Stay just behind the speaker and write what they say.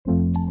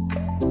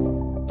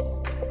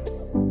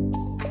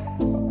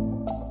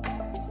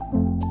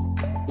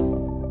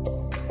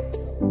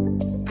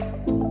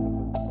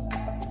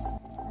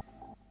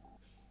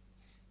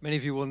Many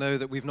of you will know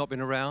that we've not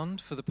been around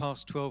for the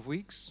past 12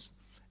 weeks,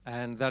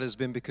 and that has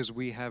been because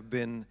we have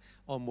been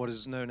on what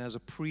is known as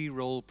a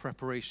pre-roll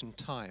preparation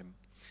time.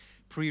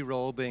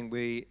 Pre-roll being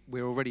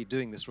we're already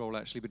doing this role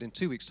actually, but in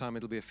 2 weeks' time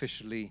it'll be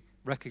officially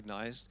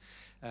recognized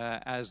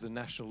as the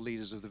national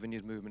leaders of the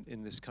Vineyard movement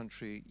in this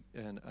country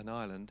and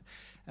Ireland,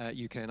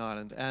 UK and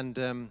Ireland.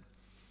 And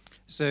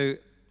so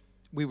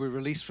we were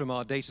released from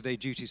our day-to-day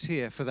duties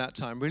here for that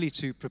time, really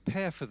to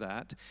prepare for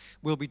that.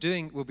 We'll be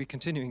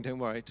continuing, don't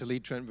worry, to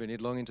lead Trent Vineyard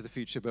long into the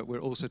future, but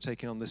we're also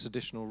taking on this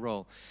additional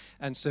role.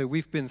 And so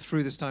we've been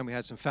through this time. We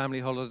had some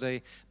family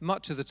holiday.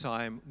 Much of the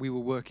time, we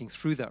were working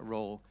through that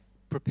role,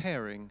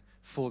 preparing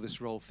for this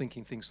role,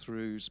 thinking things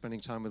through, spending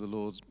time with the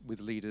Lord, with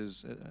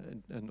leaders,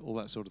 and all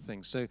that sort of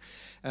thing. So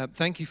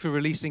thank you for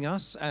releasing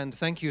us, and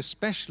thank you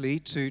especially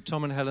to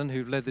Tom and Helen,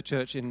 who've led the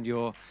church in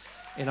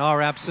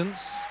our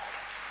absence,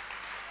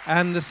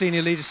 and the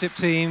senior leadership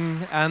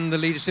team, and the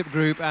leadership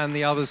group, and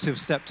the others who've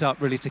stepped up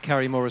really to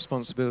carry more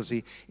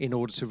responsibility in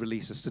order to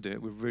release us to do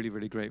it. We're really,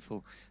 really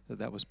grateful that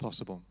that was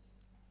possible.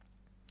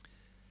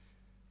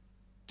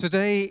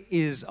 Today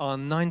is our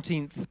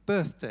 19th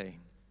birthday,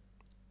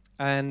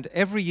 and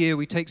every year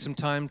we take some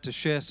time to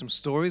share some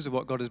stories of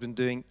what God has been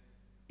doing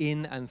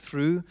in and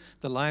through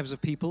the lives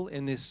of people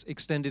in this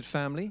extended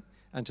family.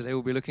 And today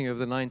we'll be looking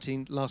over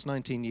the last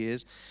 19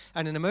 years.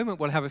 And in a moment,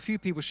 we'll have a few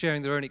people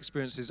sharing their own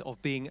experiences of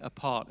being a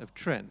part of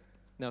Trent.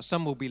 Now,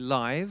 some will be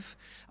live.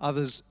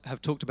 Others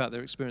have talked about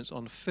their experience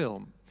on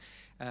film.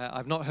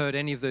 I've not heard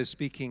any of those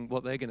speaking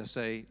what they're going to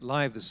say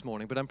live this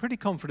morning, but I'm pretty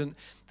confident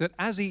that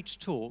as each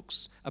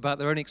talks about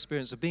their own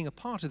experience of being a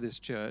part of this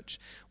church,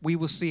 we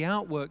will see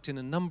outworked in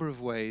a number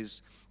of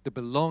ways the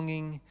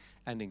belonging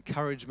and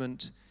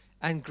encouragement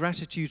and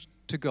gratitude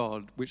to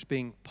God which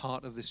being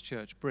part of this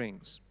church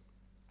brings.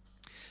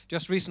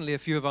 Just recently, a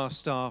few of our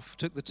staff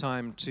took the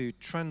time to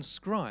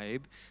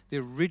transcribe the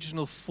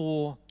original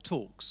 4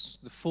 talks,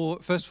 the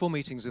first 4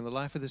 meetings in the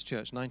life of this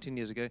church 19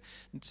 years ago,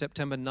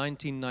 September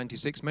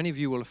 1996. Many of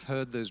you will have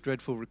heard those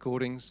dreadful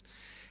recordings.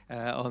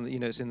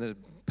 It's in the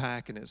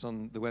pack and it's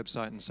on the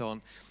website and so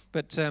on.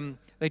 But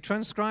they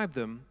transcribed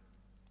them,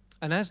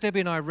 and as Debbie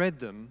and I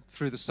read them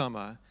through the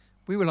summer,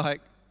 we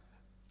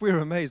were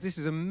amazed. This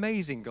is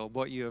amazing, God,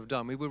 what you have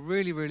done. We were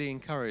really, really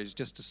encouraged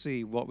just to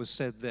see what was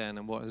said then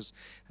and what has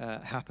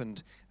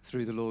happened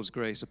through the Lord's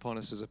grace upon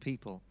us as a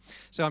people.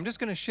 So I'm just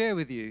going to share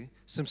with you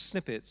some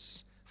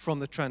snippets from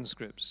the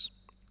transcripts,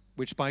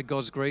 which by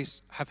God's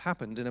grace have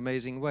happened in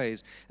amazing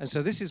ways. And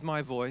so this is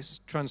my voice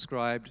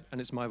transcribed,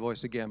 and it's my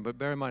voice again. But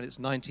bear in mind, it's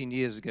 19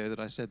 years ago that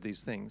I said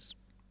these things.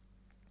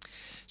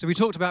 So we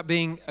talked about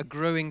being a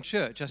growing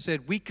church. I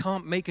said, we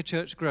can't make a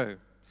church grow.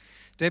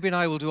 Debbie and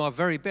I will do our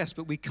very best,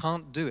 but we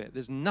can't do it.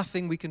 There's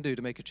nothing we can do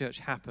to make a church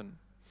happen.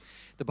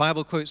 The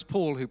Bible quotes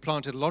Paul, who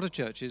planted a lot of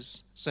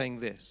churches,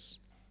 saying this: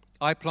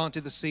 I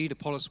planted the seed,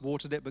 Apollos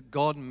watered it, but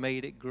God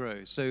made it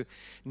grow. So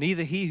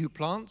neither he who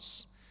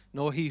plants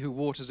nor he who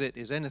waters it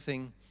is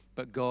anything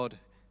but God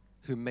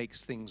who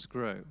makes things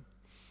grow.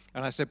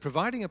 And I said,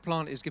 providing a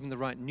plant is given the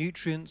right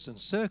nutrients and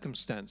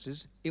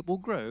circumstances, it will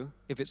grow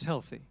if it's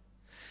healthy.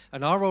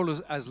 And our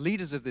role as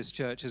leaders of this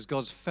church, as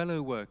God's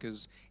fellow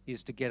workers,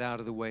 is to get out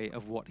of the way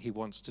of what he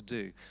wants to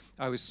do.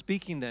 I was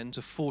speaking then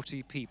to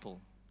 40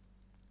 people,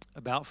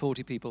 about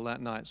 40 people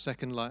that night,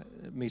 second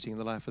meeting in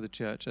the life of the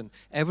church, and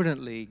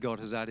evidently God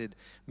has added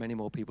many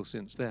more people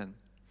since then.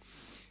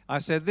 I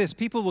said this: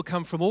 people will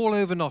come from all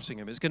over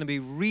Nottingham. It's going to be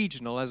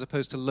regional as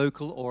opposed to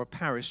local or a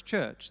parish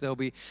church. There'll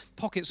be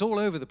pockets all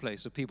over the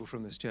place of people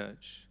from this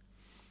church.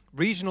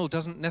 Regional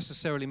doesn't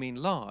necessarily mean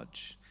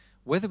large.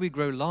 Whether we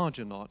grow large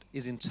or not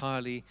is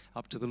entirely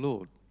up to the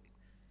Lord.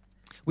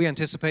 We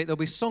anticipate there'll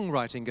be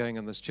songwriting going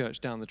on this church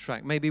down the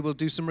track. Maybe we'll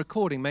do some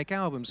recording, make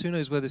albums. Who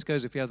knows where this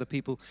goes if we have the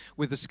people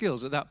with the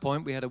skills. At that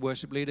point, we had a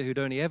worship leader who'd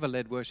only ever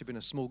led worship in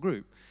a small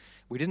group.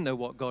 We didn't know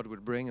what God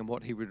would bring and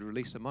what he would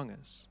release among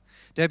us.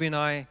 Debbie and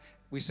I,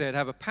 we said,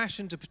 have a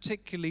passion to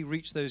particularly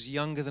reach those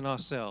younger than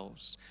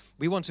ourselves.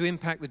 We want to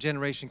impact the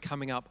generation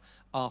coming up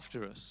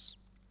after us.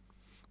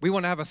 We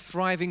want to have a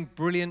thriving,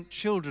 brilliant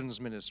children's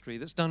ministry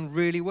that's done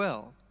really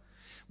well.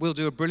 We'll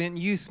do a brilliant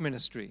youth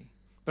ministry,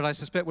 but I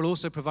suspect we'll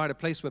also provide a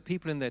place where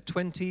people in their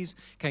 20s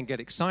can get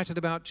excited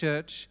about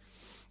church,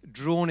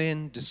 drawn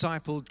in,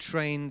 discipled,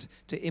 trained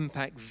to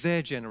impact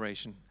their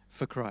generation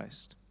for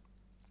Christ.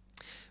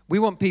 We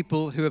want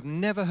people who have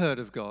never heard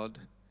of God,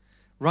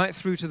 right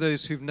through to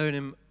those who've known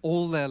him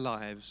all their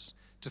lives,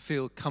 to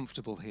feel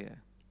comfortable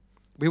here.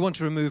 We want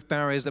to remove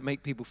barriers that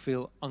make people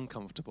feel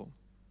uncomfortable.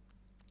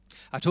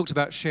 I talked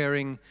about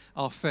sharing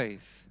our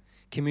faith,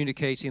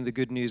 communicating the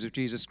good news of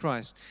Jesus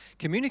Christ.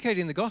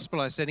 Communicating the gospel,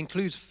 I said,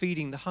 includes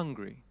feeding the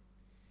hungry.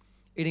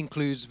 It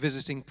includes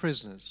visiting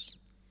prisoners,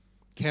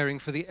 caring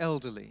for the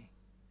elderly,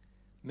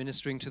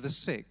 ministering to the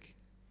sick,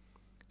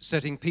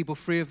 setting people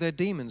free of their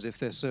demons if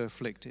they're so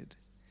afflicted,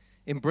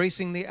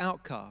 embracing the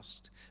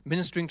outcast,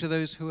 ministering to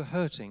those who are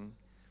hurting,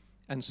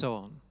 and so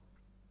on.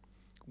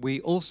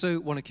 We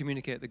also want to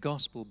communicate the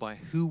gospel by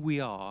who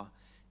we are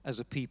as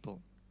a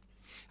people.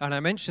 And I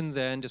mentioned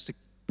then, just to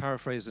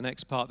paraphrase the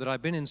next part, that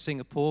I'd been in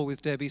Singapore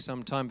with Debbie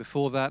some time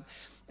before that,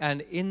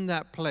 and in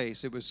that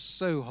place it was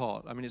so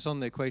hot. I mean, it's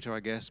on the equator, I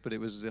guess, but it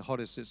was the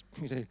hottest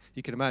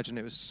you can imagine.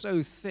 It was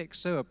so thick,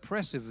 so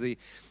oppressive, the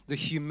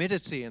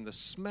humidity and the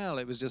smell.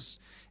 It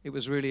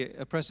was really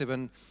oppressive.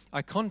 And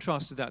I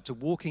contrasted that to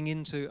walking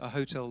into a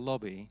hotel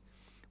lobby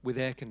with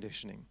air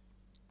conditioning.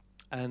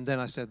 And then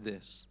I said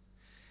this: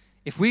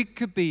 if we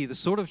could be the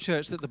sort of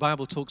church that the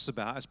Bible talks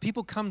about, as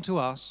people come to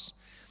us,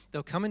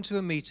 they'll come into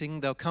a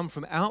meeting, they'll come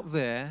from out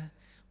there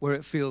where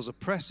it feels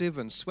oppressive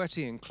and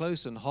sweaty and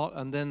close and hot,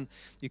 and then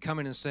you come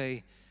in and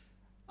say,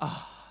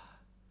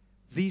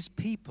 these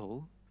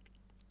people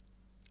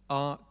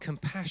are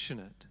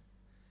compassionate,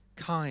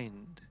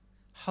 kind,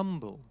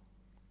 humble,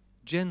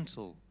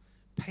 gentle,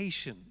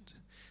 patient.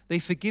 They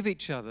forgive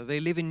each other.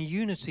 They live in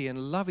unity and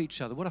love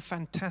each other. What a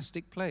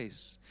fantastic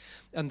place.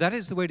 And that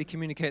is the way to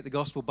communicate the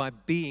gospel, by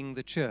being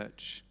the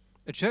church.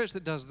 A church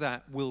that does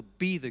that will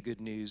be the good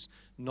news,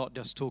 not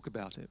just talk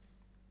about it.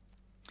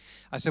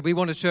 I said we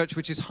want a church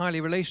which is highly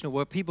relational,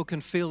 where people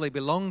can feel they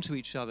belong to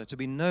each other, to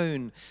be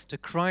known, to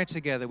cry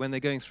together when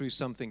they're going through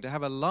something, to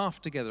have a laugh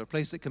together, a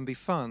place that can be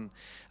fun,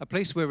 a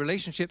place where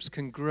relationships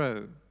can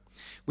grow.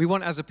 We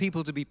want, as a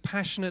people, to be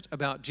passionate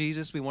about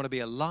Jesus. We want to be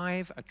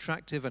alive,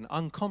 attractive, and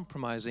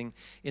uncompromising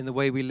in the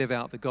way we live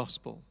out the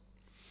gospel.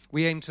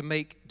 We aim to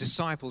make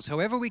disciples.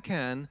 However we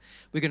can,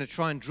 we're going to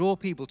try and draw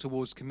people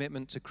towards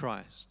commitment to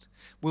Christ.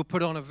 We'll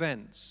put on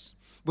events.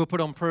 We'll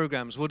put on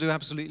programs. We'll do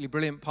absolutely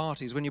brilliant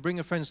parties. When you bring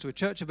your friends to a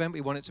church event,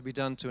 we want it to be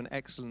done to an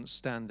excellent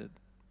standard.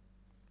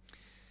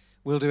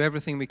 We'll do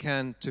everything we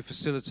can to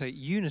facilitate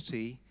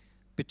unity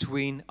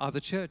between other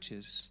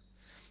churches.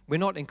 We're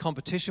not in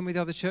competition with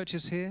other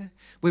churches here.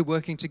 We're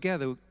working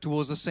together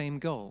towards the same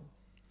goal.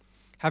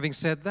 Having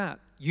said that,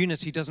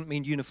 unity doesn't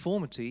mean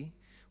uniformity.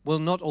 We'll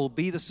not all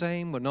be the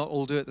same. We'll not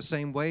all do it the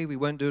same way. We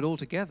won't do it all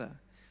together.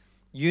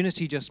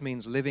 Unity just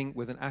means living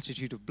with an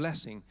attitude of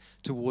blessing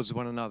towards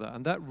one another.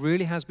 And that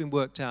really has been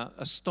worked out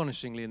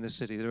astonishingly in this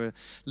city. There are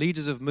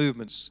leaders of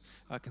movements.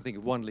 I can think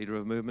of one leader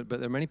of a movement, but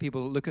there are many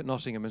people who look at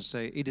Nottingham and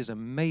say, it is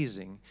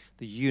amazing,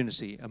 the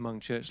unity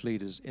among church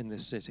leaders in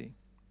this city.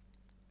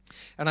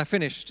 And I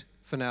finished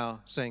for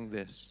now saying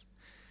this: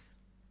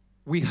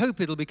 we hope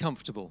it'll be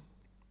comfortable,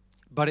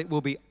 but it will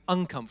be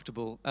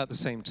uncomfortable at the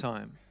same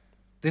time.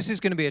 This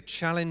is going to be a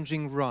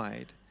challenging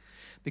ride,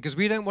 because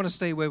we don't want to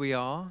stay where we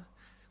are.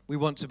 We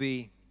want to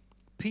be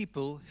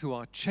people who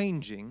are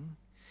changing,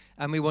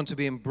 and we want to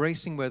be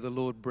embracing where the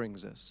Lord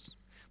brings us.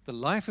 The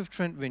life of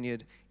Trent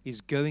Vineyard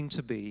is going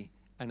to be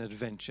an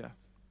adventure.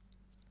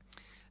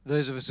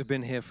 Those of us who have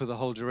been here for the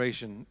whole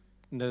duration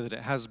know that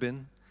it has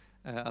been.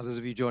 Others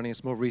of you joining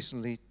us more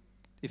recently,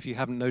 if you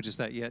haven't noticed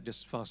that yet,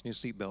 just fasten your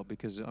seatbelt,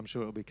 because I'm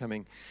sure it'll be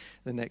coming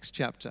the next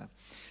chapter.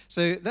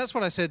 So that's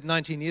what I said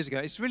 19 years ago.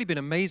 It's really been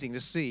amazing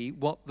to see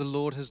what the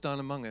Lord has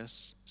done among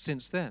us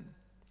since then.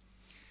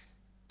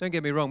 Don't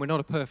get me wrong, we're not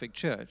a perfect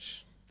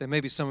church. There may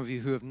be some of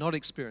you who have not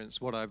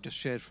experienced what I've just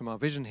shared from our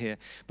vision here,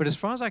 but as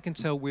far as I can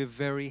tell, we're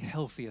very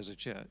healthy as a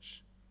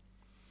church.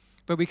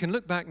 But we can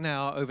look back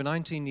now over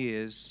 19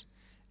 years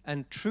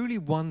and truly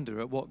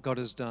wonder at what God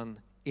has done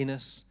in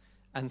us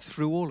and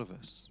through all of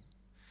us.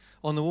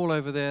 On the wall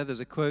over there, there's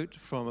a quote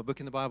from a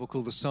book in the Bible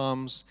called the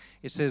Psalms.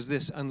 It says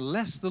this: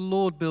 unless the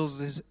Lord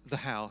builds the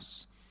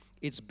house,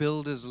 its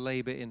builders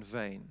labor in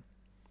vain.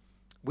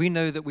 We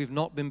know that we've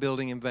not been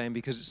building in vain,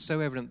 because it's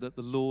so evident that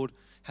the Lord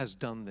has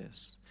done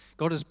this.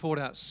 God has poured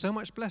out so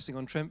much blessing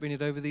on Trent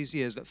Vineyard over these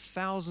years that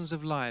thousands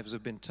of lives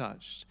have been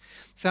touched.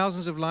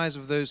 Thousands of lives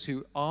of those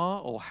who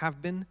are or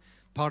have been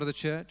part of the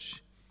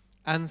church,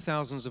 and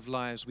thousands of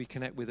lives we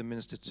connect with and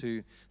minister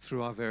to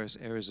through our various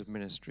areas of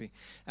ministry.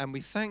 And we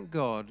thank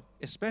God,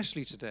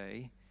 especially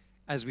today,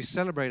 as we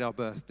celebrate our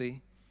birthday,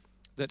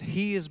 that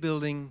He is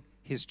building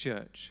His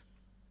church.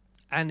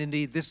 And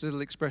indeed, this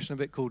little expression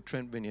of it called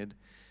Trent Vineyard,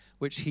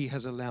 which He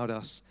has allowed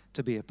us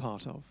to be a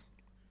part of.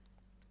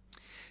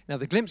 Now,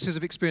 the glimpses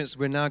of experience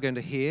we're now going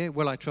to hear,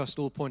 well, I trust,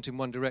 all point in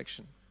one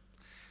direction.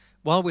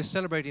 While we're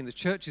celebrating the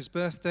church's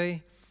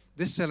birthday,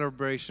 this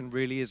celebration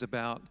really is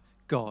about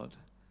God,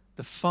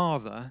 the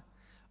Father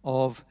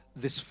of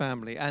this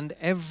family and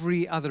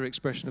every other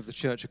expression of the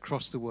church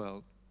across the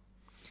world,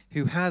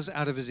 who has,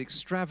 out of His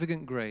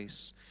extravagant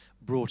grace,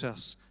 brought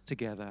us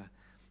together,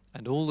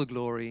 and all the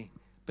glory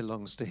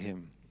belongs to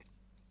Him.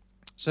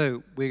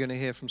 So we're going to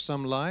hear from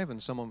some live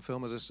and some on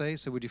film, as I say.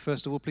 So would you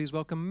first of all please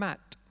welcome Matt?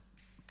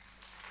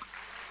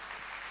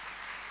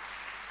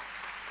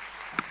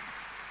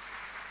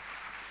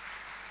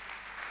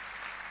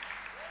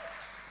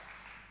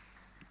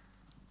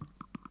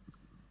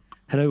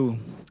 Hello.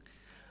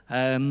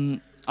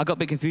 I got a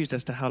bit confused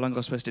as to how long I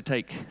was supposed to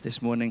take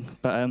this morning,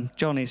 but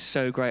John is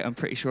so great. I'm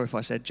pretty sure if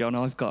I said, John,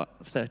 I've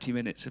got 30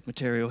 minutes of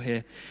material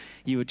here,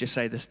 you would just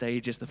say the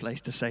stage is the place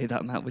to say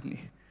that, Matt, wouldn't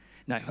you?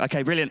 No.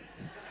 Okay, brilliant.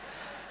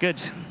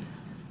 Good.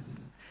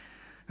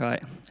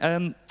 Right.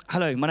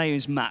 Hello, my name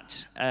is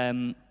Matt.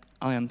 I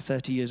am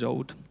 30 years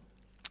old.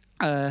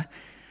 I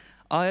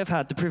have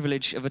had the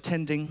privilege of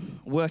attending,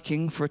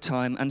 working for a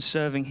time, and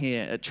serving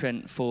here at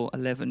Trent for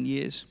 11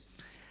 years.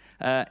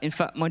 In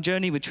fact, my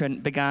journey with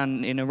Trent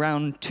began in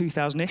around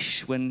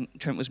 2000-ish, when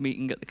Trent was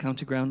meeting at the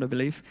county ground, I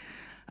believe.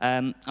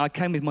 I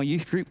came with my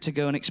youth group to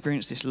go and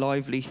experience this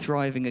lively,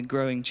 thriving and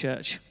growing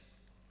church.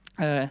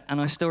 And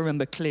I still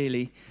remember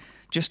clearly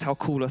just how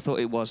cool I thought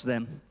it was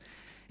then.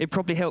 It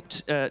probably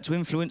helped to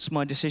influence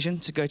my decision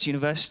to go to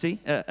university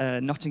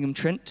at Nottingham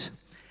Trent,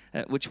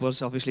 which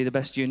was obviously the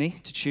best uni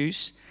to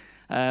choose,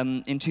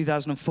 in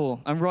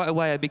 2004. And right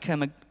away I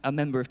became a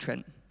member of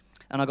Trent.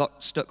 And I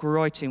got stuck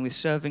right in with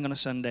serving on a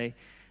Sunday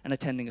and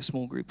attending a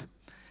small group.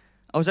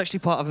 I was actually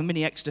part of a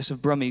mini exodus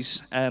of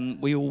Brummies.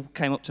 We all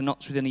came up to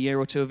Notts within a year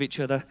or two of each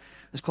other.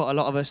 There's quite a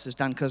lot of us. There's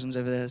Dan Cousins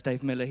over there. There's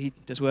Dave Miller. He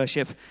does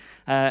worship.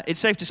 It's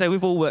safe to say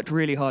we've all worked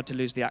really hard to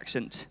lose the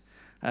accent.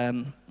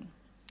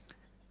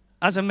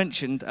 As I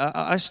mentioned,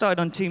 I started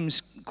on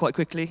teams quite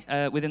quickly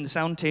within the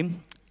sound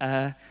team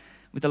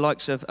with the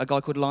likes of a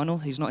guy called Lionel.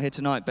 He's not here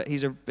tonight, but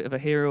he's a bit of a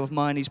hero of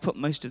mine. He's put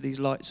most of these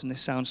lights and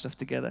this sound stuff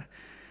together.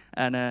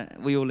 And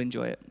we all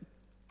enjoy it.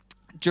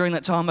 During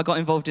that time, I got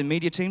involved in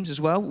media teams as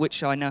well,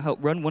 which I now help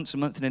run once a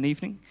month in an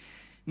evening.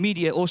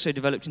 Media also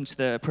developed into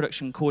the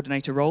production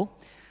coordinator role.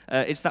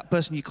 It's that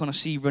person you kind of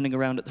see running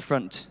around at the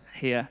front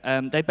here.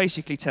 They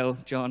basically tell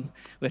John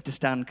where to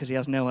stand because he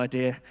has no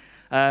idea.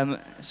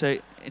 So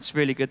it's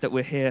really good that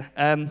we're here.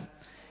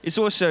 It's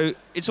also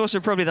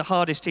probably the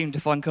hardest team to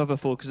find cover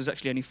for because there's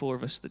actually only 4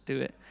 of us that do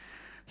it.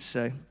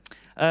 So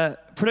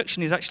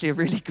production is actually a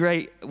really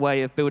great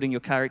way of building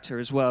your character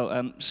as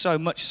well. So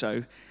much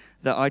so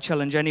that I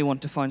challenge anyone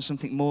to find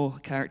something more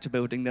character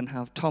building than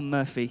have Tom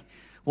Murphy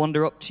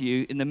wander up to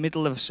you in the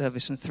middle of a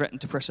service and threaten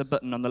to press a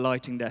button on the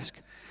lighting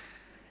desk.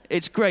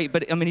 It's great,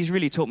 but I mean, he's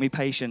really taught me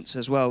patience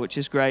as well, which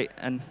is great,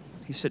 and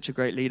he's such a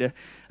great leader.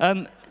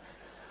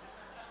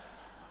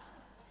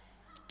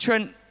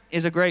 Trent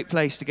is a great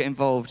place to get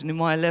involved, and in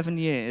my 11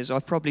 years,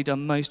 I've probably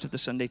done most of the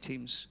Sunday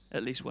teams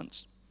at least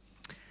once.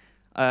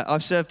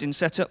 I've served in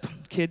setup,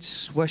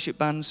 kids, worship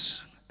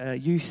bands,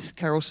 youth,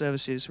 carol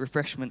services,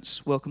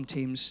 refreshments, welcome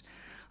teams.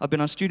 I've been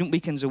on student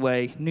weekends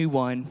away, new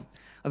wine.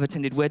 I've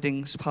attended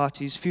weddings,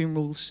 parties,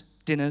 funerals,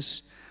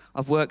 dinners.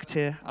 I've worked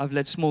here, I've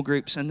led small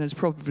groups, and there's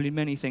probably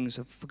many things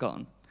I've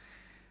forgotten.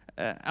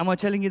 Am I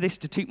telling you this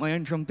to toot my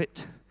own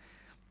trumpet?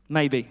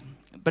 Maybe,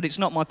 but it's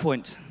not my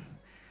point.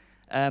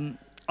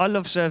 I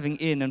love serving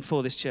in and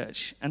for this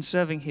church, and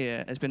serving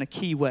here has been a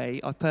key way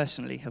I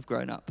personally have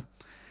grown up.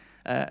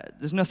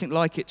 There's nothing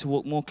like it to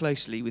walk more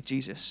closely with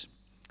Jesus.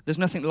 There's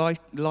nothing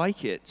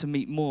like it to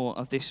meet more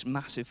of this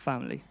massive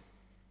family.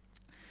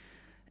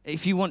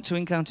 If you want to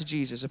encounter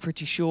Jesus, a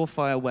pretty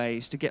surefire way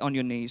is to get on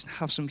your knees and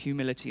have some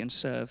humility and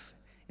serve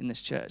in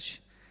this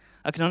church.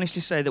 I can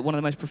honestly say that one of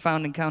the most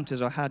profound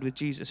encounters I had with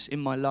Jesus in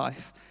my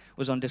life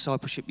was on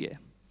discipleship year,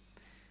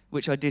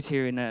 which I did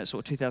here in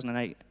sort of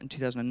 2008 and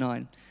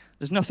 2009.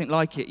 There's nothing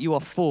like it. You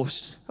are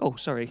forced. Oh,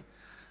 sorry.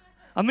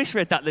 I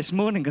misread that this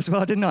morning as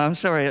well, didn't I? I'm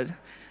sorry.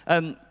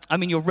 I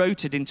mean, you're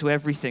rotated into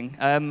everything.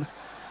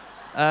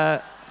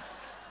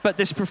 But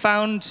this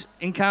profound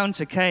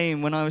encounter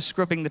came when I was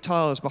scrubbing the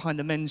tiles behind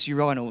the men's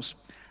urinals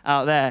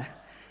out there,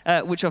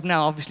 which I've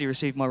now obviously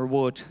received my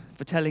reward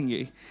for telling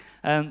you.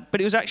 But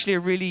it was actually a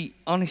really,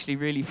 honestly,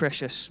 really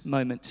precious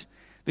moment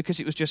because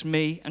it was just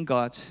me and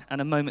God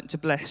and a moment to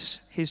bless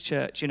his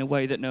church in a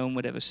way that no one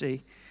would ever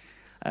see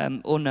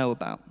or know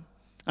about.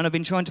 And I've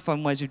been trying to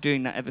find ways of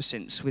doing that ever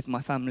since with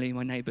my family,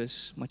 my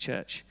neighbours, my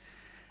church.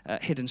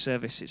 Hidden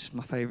service is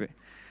my favourite.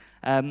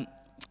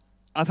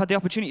 I've had the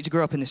opportunity to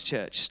grow up in this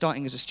church,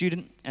 starting as a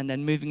student and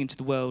then moving into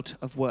the world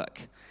of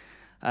work.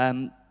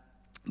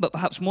 But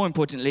perhaps more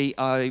importantly,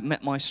 I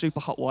met my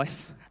super hot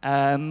wife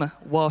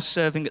while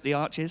serving at the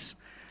Arches.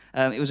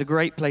 It was a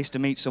great place to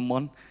meet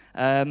someone.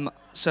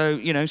 So,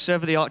 you know,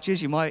 serve at the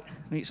Arches, you might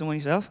meet someone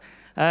yourself.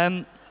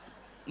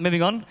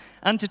 Moving on.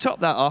 And to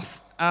top that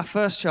off, our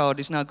first child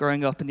is now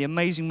growing up in the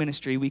amazing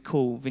ministry we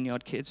call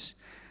Vineyard Kids.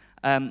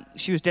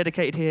 She was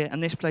dedicated here,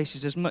 and this place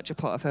is as much a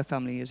part of her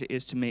family as it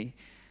is to me.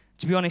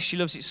 To be honest, she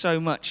loves it so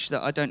much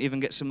that I don't even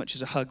get so much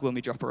as a hug when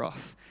we drop her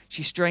off.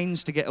 She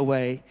strains to get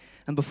away,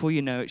 and before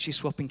you know it, she's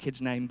swapping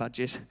kids' name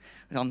badges.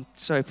 I'm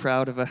so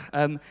proud of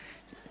her.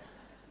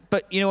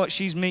 But you know what?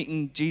 She's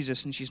meeting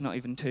Jesus, and she's not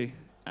even 2,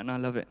 and I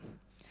love it.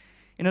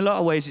 In a lot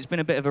of ways, it's been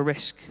a bit of a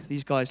risk,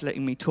 these guys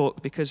letting me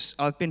talk, because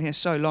I've been here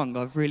so long,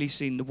 I've really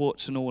seen the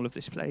warts and all of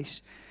this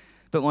place.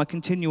 But my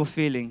continual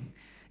feeling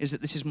is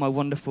that this is my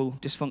wonderful,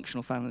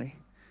 dysfunctional family.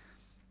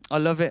 I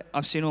love it.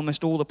 I've seen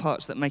almost all the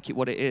parts that make it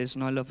what it is,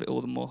 and I love it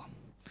all the more.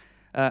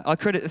 I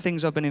credit the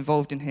things I've been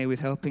involved in here with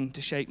helping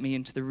to shape me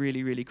into the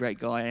really, really great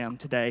guy I am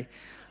today.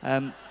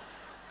 No,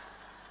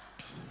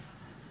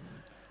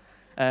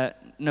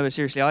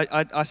 seriously,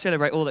 I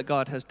celebrate all that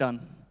God has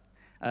done.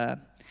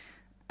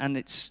 And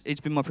it's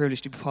been my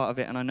privilege to be part of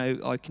it, and I know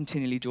I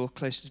continually draw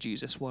close to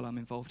Jesus while I'm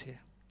involved here.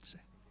 So,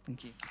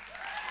 thank you.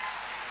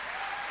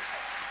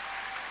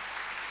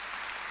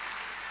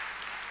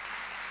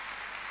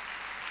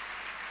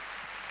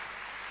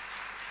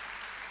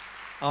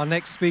 Our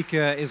next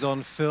speaker is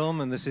on film,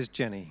 and this is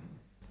Jenny.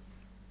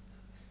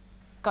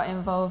 got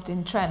involved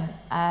in Trent,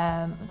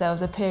 there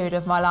was a period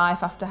of my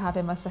life after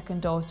having my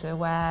second daughter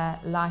where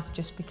life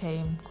just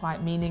became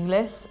quite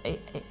meaningless.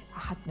 It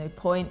had no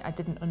point. I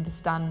didn't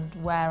understand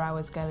where I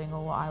was going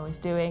or what I was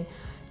doing.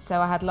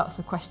 So I had lots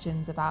of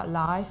questions about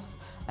life.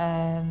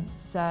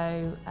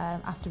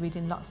 After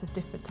reading lots of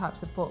different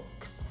types of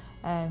books,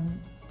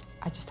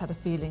 I just had a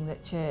feeling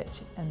that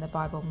church and the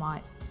Bible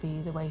might be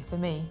the way for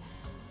me.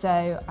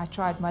 So I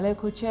tried my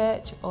local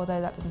church,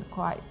 although that didn't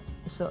quite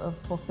sort of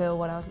fulfill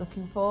what I was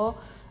looking for.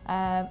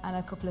 And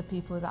a couple of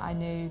people that I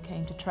knew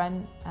came to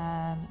Trent.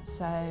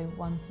 So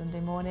one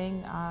Sunday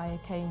morning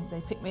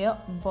they picked me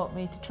up and brought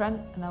me to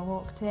Trent, and I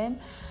walked in.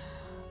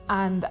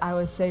 And I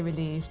was so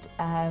relieved.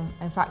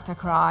 In fact, I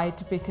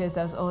cried because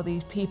there was all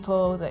these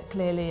people that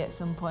clearly at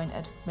some point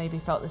had maybe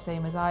felt the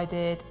same as I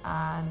did.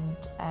 And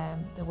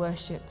the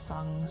worship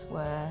songs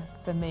were,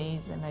 for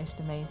me, the most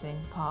amazing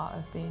part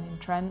of being in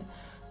Trent.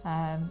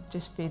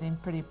 Just feeling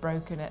pretty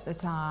broken at the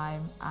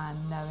time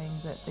and knowing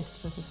that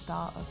this was the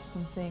start of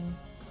something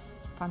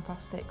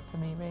fantastic for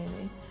me,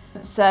 really.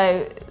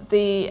 So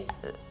the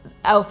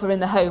Alpha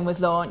in the Home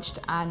was launched,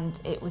 and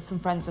it was some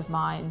friends of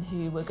mine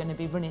who were going to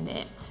be running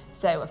it.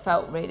 So I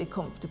felt really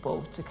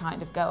comfortable to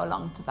kind of go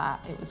along to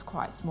that. It was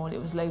quite small, it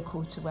was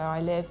local to where I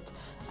lived.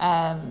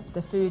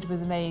 The food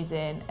was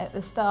amazing. At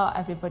the start,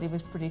 everybody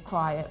was pretty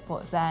quiet,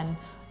 but then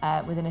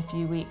within a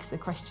few weeks, the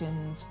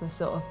questions were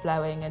sort of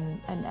flowing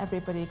and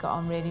everybody got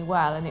on really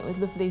well. And it was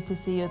lovely to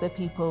see other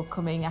people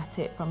coming at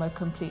it from a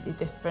completely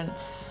different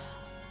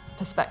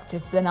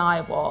perspective than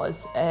I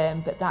was,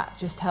 but that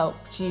just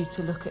helped you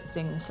to look at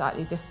things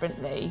slightly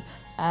differently.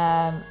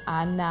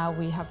 And now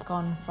we have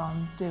gone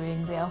from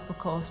doing the Alpha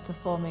course to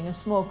forming a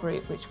small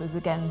group, which was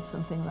again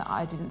something that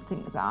I didn't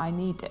think that I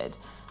needed.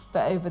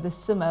 But over the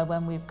summer,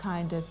 when we've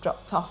kind of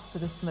dropped off for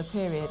the summer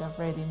period, I've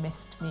really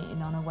missed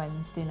meeting on a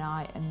Wednesday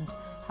night and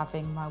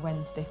having my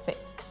Wednesday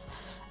fix.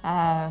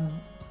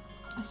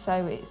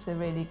 So it's a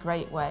really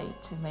great way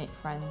to make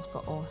friends,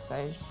 but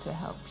also to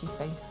help your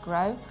faith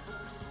grow.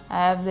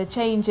 The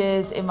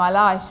changes in my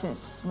life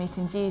since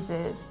meeting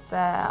Jesus,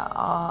 there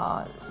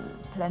are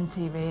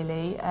plenty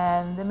really.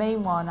 The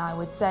main one I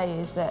would say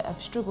is that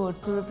I've struggled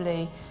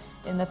probably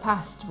in the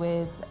past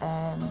with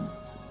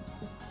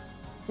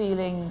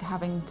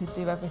having to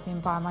do everything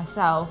by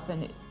myself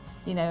and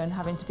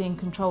having to be in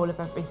control of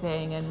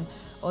everything. And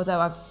although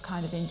I've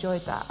kind of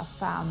enjoyed that, I've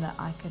found that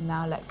I can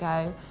now let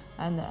go,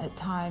 and that at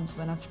times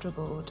when I've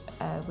struggled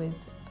with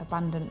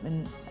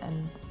abandonment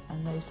and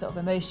those sort of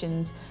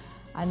emotions,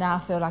 I now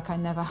feel like I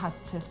never had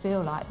to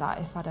feel like that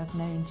if I'd have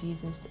known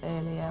Jesus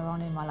earlier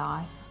on in my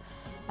life.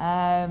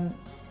 And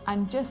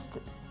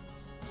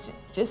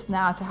just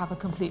now to have a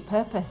complete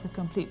purpose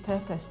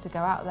to go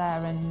out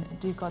there and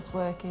do God's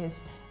work is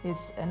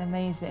an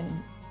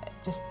amazing,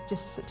 just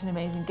such an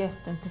amazing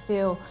gift, and to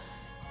feel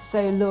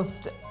so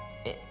loved.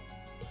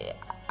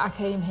 I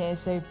came here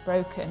so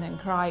broken and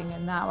crying,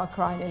 and now I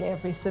cry nearly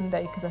every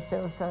Sunday because I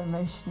feel so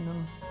emotional,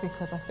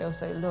 because I feel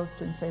so loved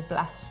and so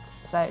blessed.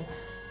 So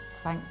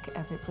thank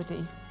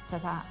everybody for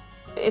that.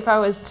 If I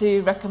was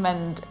to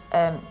recommend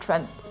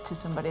Trent to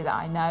somebody that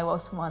I know or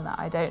someone that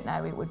I don't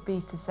know, it would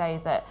be to say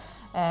that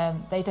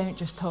they don't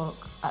just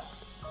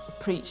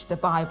preach the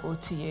Bible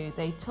to you,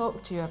 they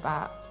talk to you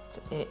about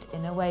it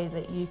in a way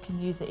that you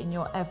can use it in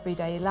your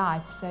everyday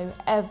life. So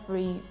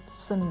every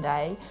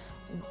Sunday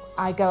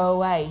I go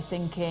away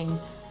thinking,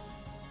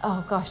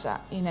 oh gosh,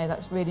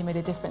 that's really made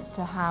a difference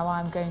to how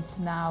I'm going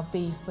to now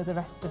be for the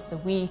rest of the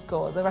week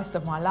or the rest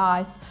of my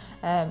life.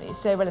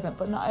 It's so relevant,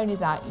 but not only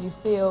that, you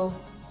feel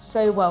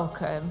so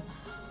welcome,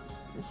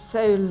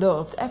 so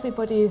loved.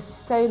 Everybody is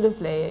so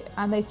lovely,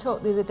 and they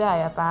talked the other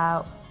day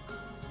about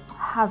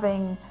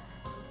having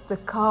the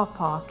car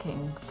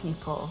parking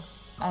people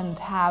and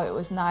how it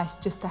was nice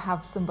just to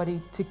have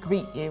somebody to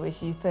greet you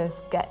as you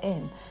first get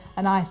in.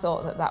 And I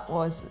thought that that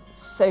was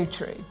so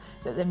true,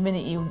 that the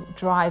minute you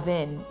drive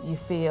in, you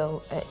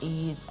feel at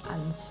ease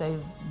and so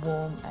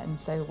warm and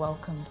so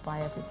welcomed by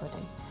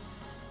everybody.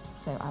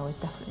 So I would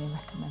definitely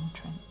recommend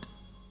Trent.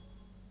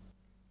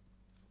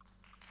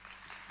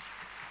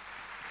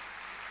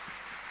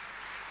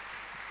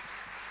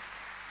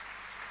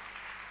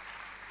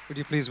 Would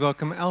you please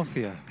welcome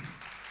Althea?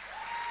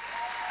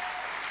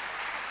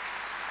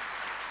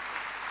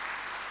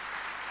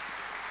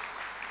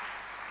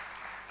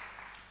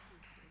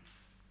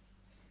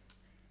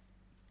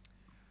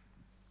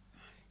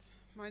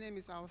 My name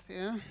is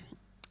Althea.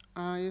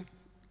 I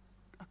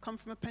come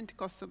from a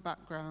Pentecostal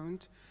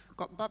background,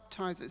 got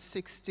baptized at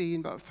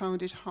 16, but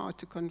found it hard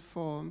to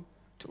conform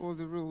to all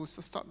the rules,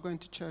 so stopped going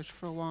to church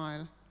for a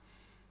while.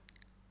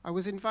 I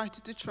was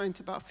invited to Trent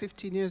about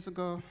 15 years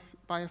ago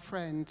by a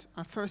friend.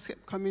 I first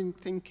kept coming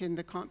thinking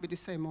they can't be the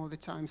same all the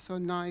time, so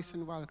nice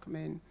and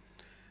welcoming.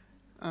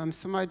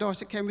 So my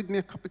daughter came with me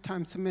a couple of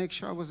times to make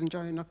sure I wasn't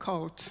joining a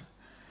cult.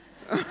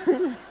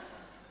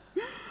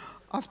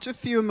 After a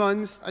few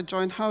months, I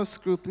joined house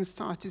group and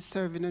started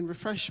serving in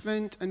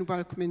refreshment and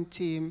welcoming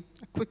team.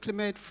 I quickly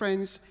made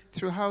friends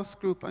through house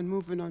group and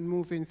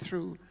moving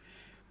through.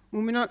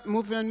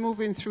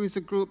 Moving Through is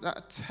a group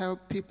that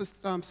helps people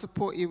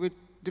support you with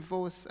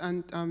divorce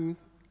and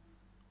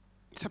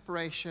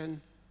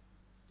separation.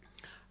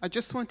 I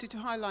just wanted to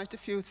highlight a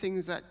few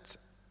things that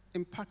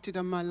impacted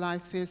on my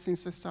life here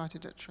since I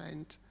started at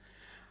Trent.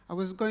 I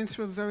was going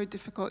through a very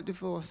difficult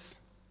divorce,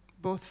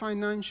 both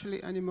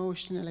financially and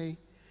emotionally.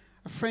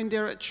 A friend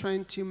here at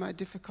Trent knew my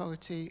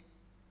difficulty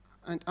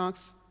and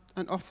asked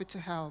and offered to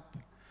help.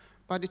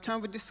 By the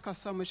time we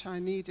discussed how much I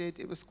needed,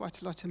 it was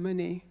quite a lot of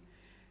money.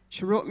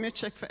 She wrote me a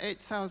check for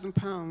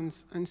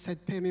 £8,000 and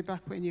said, "Pay me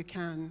back when you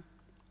can."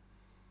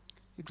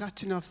 You're glad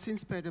to know I've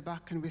since paid her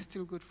back and we're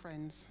still good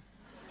friends.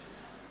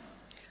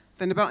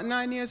 Then about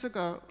 9 years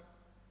ago,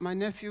 my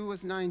nephew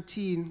was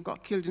 19,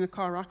 got killed in a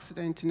car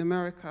accident in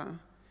America.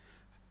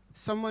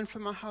 Someone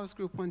from my house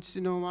group wanted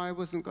to know why I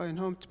wasn't going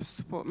home to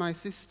support my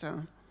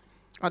sister.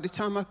 At the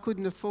time, I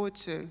couldn't afford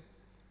to.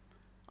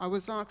 I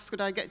was asked, could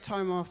I get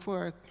time off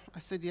work? I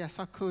said yes,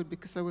 I could,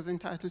 because I was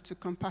entitled to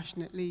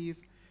compassionate leave.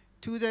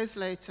 2 days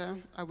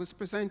later, I was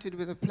presented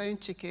with a plane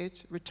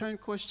ticket, return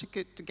coach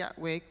ticket to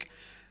Gatwick,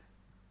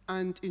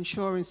 and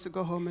insurance to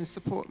go home and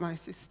support my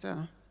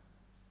sister.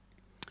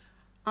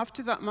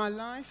 After that, my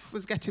life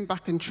was getting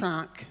back on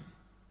track.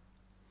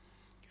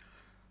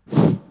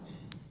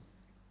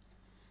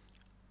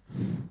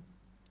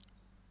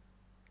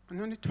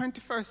 And on the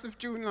 21st of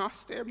June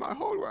last year, my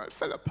whole world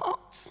fell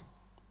apart.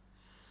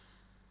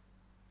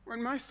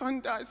 When my son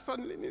died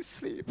suddenly in his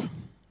sleep,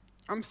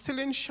 I'm still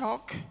in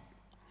shock,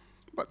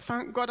 but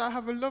thank God I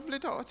have a lovely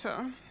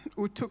daughter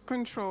who took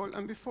control,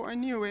 and before I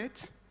knew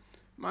it,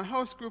 my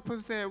house group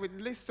was there with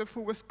a list of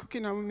who was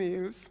cooking our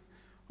meals,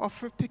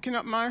 offered picking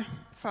up my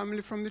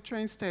family from the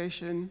train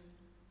station.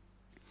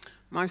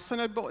 My son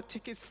had bought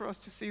tickets for us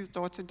to see his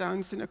daughter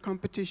dance in a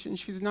competition.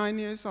 She's 9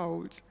 years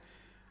old.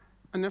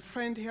 And a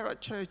friend here at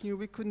church knew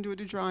we couldn't do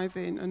the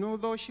drive-in, and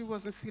although she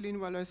wasn't feeling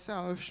well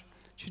herself,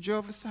 she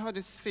drove us to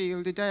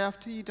Huddersfield the day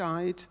after he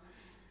died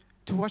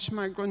to watch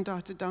my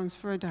granddaughter dance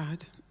for her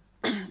dad.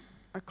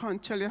 I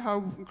can't tell you how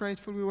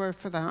grateful we were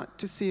for that,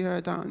 to see her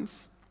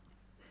dance.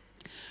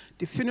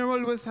 The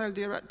funeral was held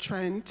here at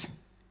Trent.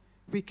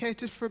 We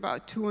catered for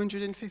about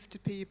 250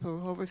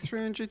 people. Over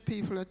 300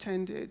 people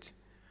attended.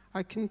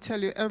 I can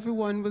tell you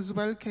everyone was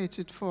well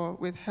catered for,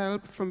 with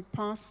help from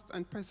past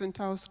and present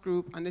house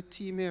group and a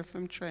team here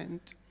from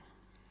Trent.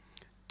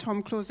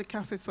 Tom closed the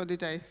cafe for the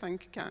day.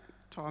 Thank you,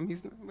 Tom.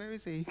 Where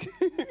is he?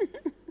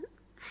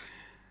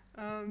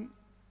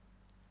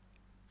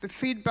 The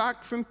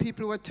feedback from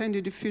people who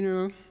attended the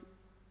funeral,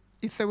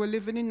 if they were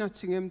living in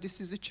Nottingham,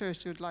 this is the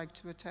church they would like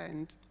to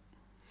attend.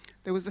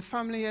 There was a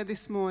family here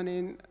this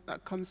morning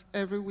that comes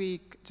every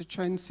week to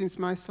Trent since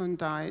my son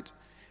died.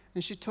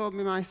 And she told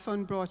me my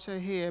son brought her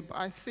here, but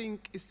I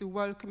think it's the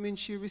welcoming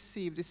she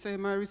received, the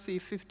same I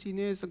received 15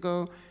 years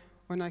ago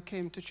when I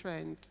came to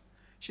Trent.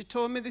 She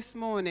told me this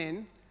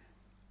morning,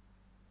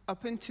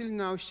 up until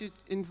now, she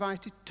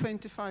invited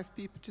 25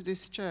 people to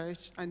this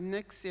church, and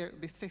next year it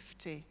will be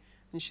 50.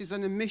 And she's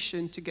on a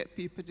mission to get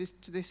people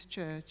to this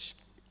church.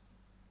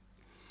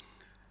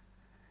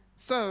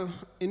 So,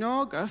 in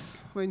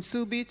August, when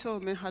Sue B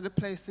told me I had a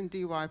place in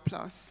DY+,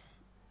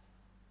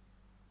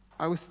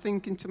 I was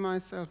thinking to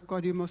myself,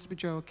 God, you must be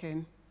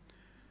joking.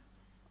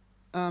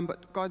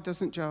 But God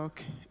doesn't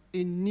joke.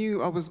 He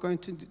knew I was going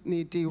to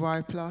need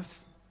DY+.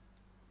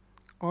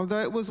 Although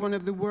it was one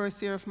of the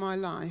worst years of my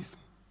life,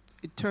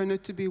 it turned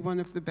out to be one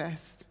of the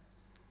best.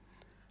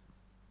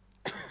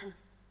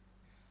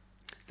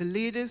 The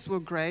leaders were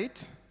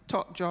great,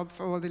 top job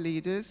for all the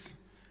leaders,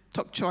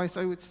 top choice,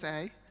 I would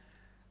say.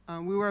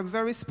 We were a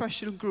very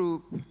special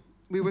group.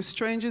 We were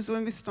strangers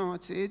when we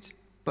started,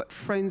 but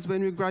friends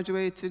when we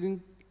graduated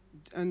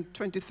on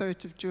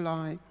 23rd of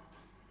July.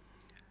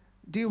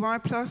 DY+,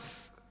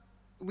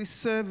 we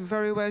serve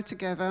very well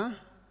together.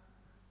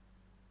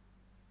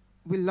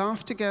 We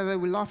laugh together,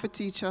 we laugh at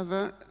each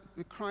other,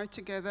 we cry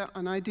together,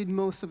 and I did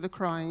most of the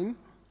crying.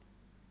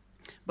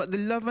 But the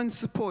love and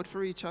support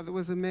for each other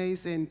was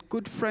amazing.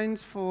 Good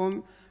friends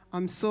formed.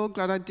 I'm so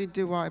glad I did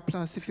DY+.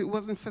 If it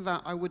wasn't for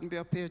that, I wouldn't be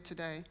up here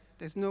today.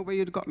 There's no way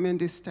you'd got me on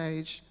this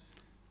stage.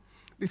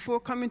 Before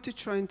coming to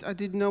Trent, I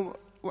didn't know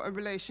what a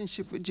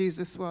relationship with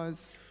Jesus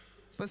was.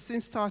 But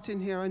since starting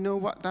here, I know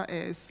what that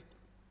is.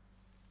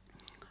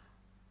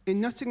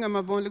 In Nottingham,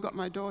 I've only got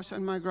my daughter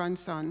and my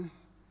grandson.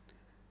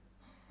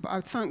 But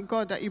I thank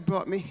God that he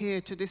brought me here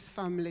to this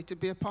family, to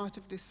be a part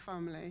of this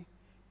family.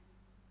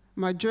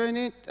 My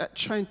journey at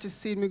Trent has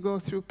seen me go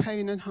through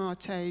pain and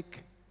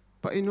heartache,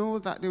 but in all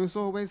that, there was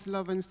always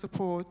love and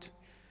support.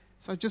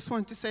 So I just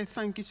want to say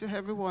thank you to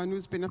everyone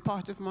who's been a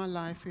part of my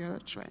life here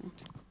at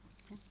Trent.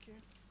 Thank you.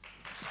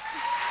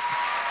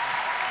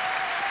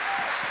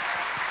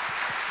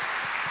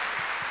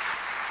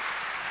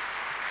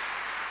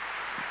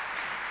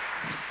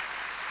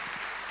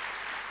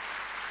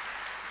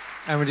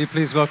 And would you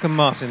please welcome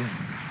Martin?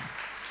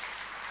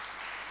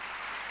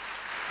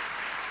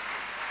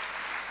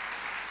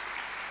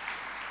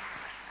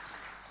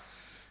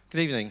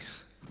 Good evening.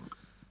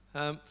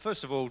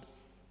 First of all,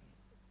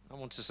 I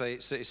want to say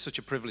it's such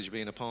a privilege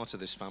being a part of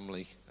this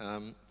family.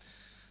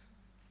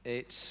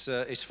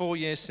 It's 4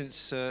 years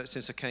since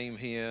I came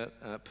here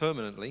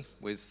permanently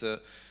with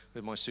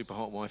my super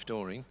hot wife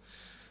Doreen.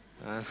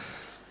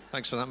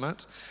 Thanks for that,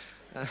 Matt.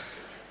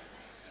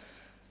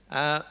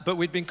 But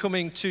we'd been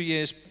coming 2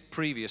 years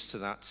previous to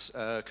that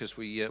because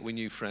we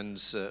knew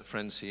friends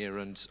here,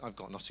 and I've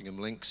got Nottingham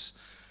links.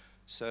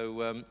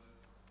 So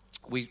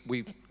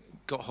we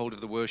got hold of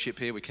the worship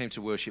here. We came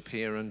to worship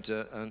here,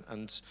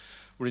 and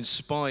were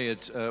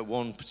inspired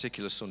one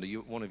particular Sunday,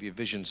 one of your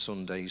Vision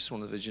Sundays,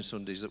 one of the Vision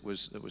Sundays that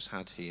was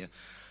had here,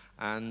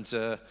 and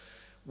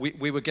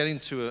we were getting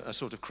to a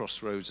sort of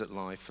crossroads at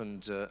life,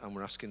 and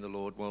we're asking the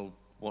Lord, well,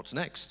 what's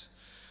next?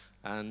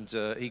 And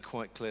He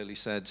quite clearly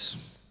said,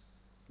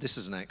 this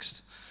is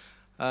next.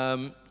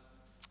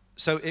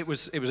 So it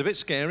was a bit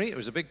scary. It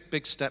was a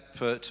big step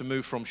to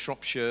move from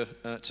Shropshire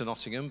to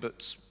Nottingham,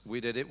 but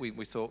we did it.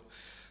 We thought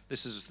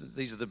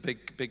these are the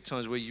big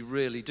times where you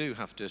really do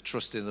have to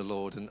trust in the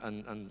Lord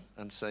and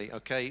say,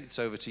 okay, it's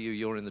over to you.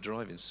 You're in the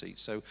driving seat.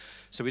 So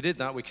we did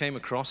that. We came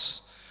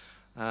across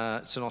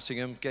to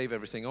Nottingham, gave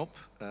everything up,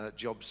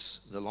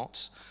 jobs the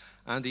lot,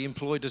 and He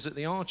employed us at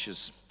the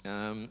Archers,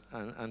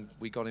 and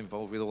we got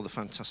involved with all the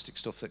fantastic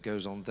stuff that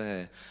goes on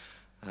there,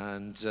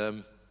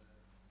 and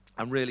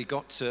really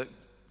got to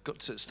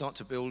start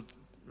to build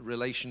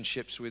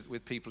relationships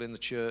with people in the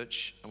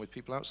church and with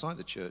people outside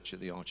the church at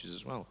the Archers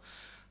as well,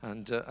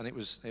 and it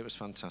was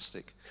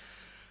fantastic.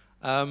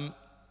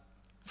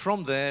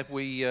 From there,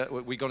 we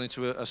got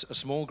into a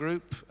small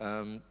group.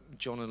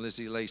 John and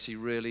Lizzie Lacey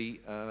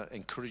really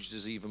encouraged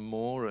us even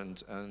more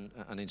and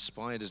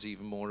inspired us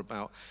even more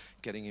about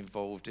getting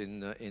involved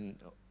in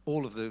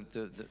all of the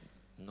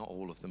not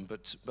all of them,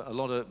 but a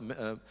lot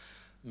of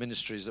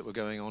ministries that were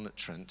going on at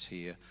Trent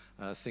here.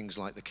 Things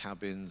like the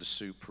Cabin, the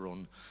Soup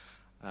Run.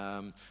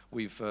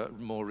 We've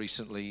more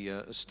recently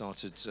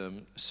started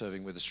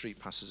serving with the Street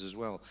Passes as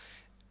well.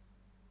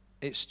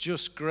 It's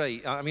just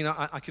great. I mean,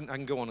 I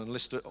can go on and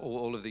list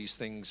all of these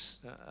things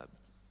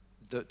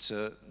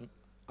that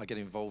I get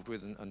involved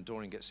with and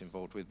Doreen gets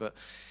involved with, but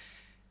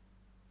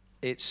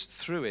it's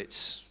through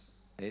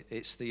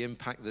it's the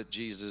impact that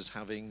Jesus is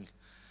having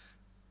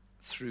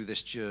through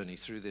this journey,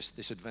 through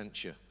this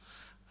adventure,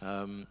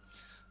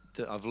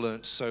 that I've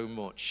learnt so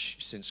much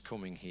since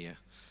coming here.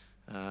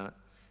 A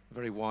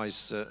very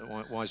wise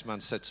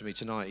man said to me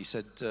tonight. He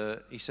said,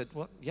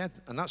 "Well, yeah,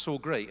 and that's all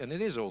great, and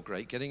it is all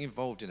great getting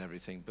involved in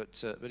everything.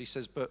 But he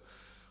says, but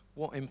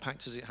what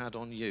impact has it had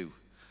on you?"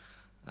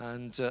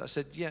 And I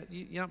said, "Yeah,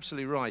 you're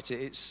absolutely right.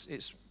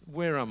 It's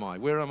where am I?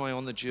 Where am I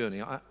on the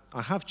journey?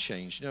 I have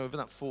changed. You know, over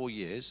that 4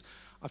 years,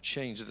 I've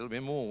changed a little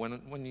bit more.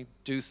 When you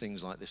do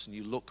things like this and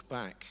you look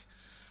back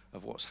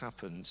of what's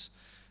happened,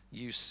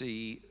 you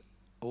see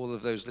all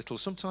of those little,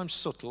 sometimes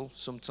subtle,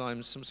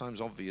 sometimes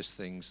obvious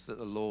things that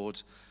the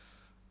Lord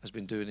has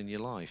been doing in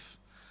your life,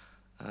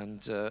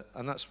 and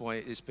that's why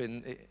it's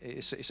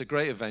a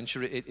great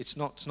adventure. It's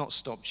not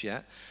stopped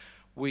yet.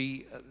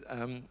 We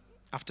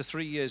after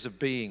 3 years of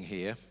being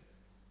here,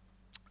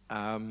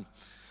 the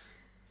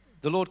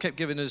Lord kept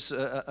giving us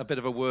a bit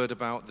of a word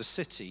about the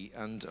city,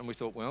 and we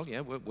thought, well,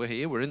 yeah, we're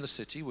here, we're in the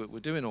city, we're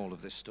doing all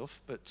of this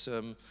stuff, but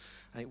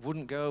and it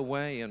wouldn't go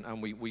away,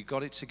 and we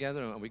got it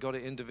together, and we got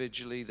it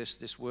individually,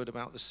 this word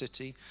about the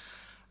city.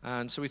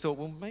 And so we thought,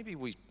 well, maybe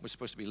we're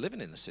supposed to be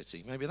living in the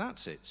city. Maybe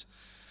that's it.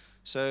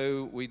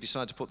 So we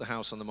decided to put the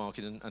house on the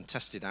market and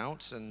test it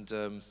out. And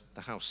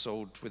the house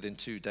sold within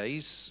 2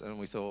 days. And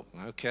we thought,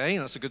 okay,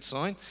 that's a good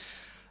sign.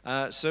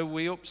 So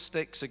we upped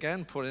sticks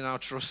again, putting our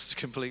trust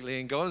completely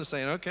in God and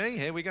saying, okay,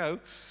 here we go.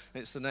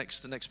 It's the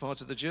next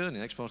part of the journey,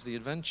 next part of the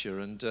adventure.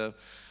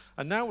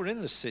 And now we're in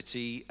the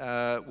city.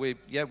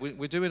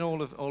 We're doing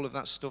all of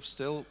that stuff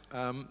still.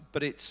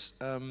 But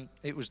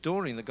it was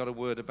Doreen that got a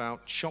word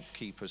about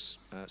shopkeepers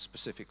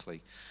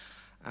specifically,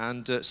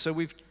 and so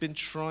we've been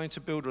trying to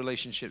build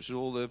relationships with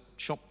all the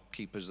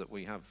shopkeepers that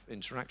we have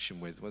interaction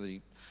with, whether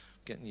you're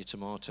getting your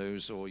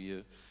tomatoes or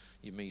your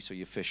meat or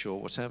your fish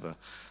or whatever,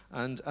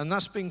 and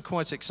that's been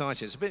quite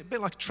exciting. It's a bit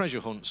like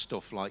treasure hunt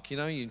stuff. Like, you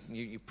know,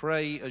 you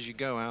pray as you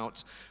go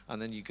out,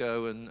 and then you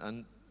go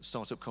and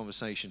start up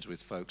conversations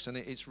with folks, and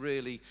it's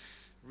really,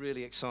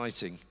 really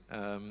exciting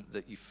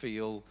that you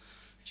feel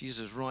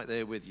Jesus right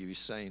there with you. He's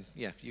saying,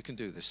 yeah, you can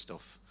do this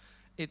stuff.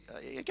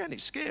 Again,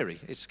 it's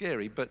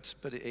scary, but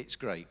it's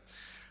great.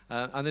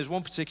 And there's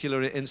one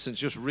particular instance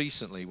just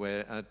recently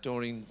where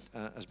Doreen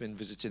has been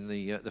visiting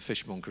the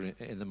fishmonger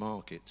in the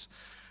market,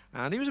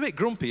 and he was a bit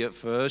grumpy at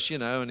first, you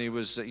know, and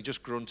he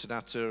just grunted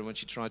at her, and when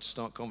she tried to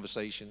start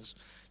conversations,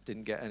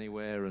 didn't get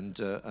anywhere, and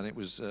it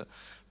was.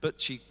 But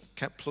she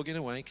kept plugging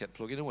away.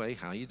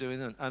 How are you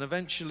doing? And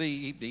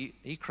eventually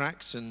he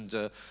cracked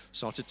and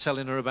started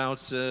telling her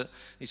about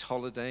his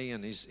holiday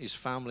and his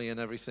family and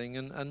everything.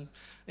 And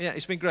yeah,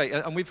 it's been great.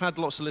 And we've had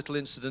lots of little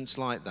incidents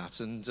like that.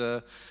 And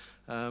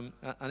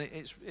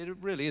it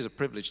really is a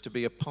privilege to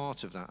be a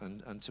part of that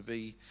and to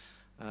be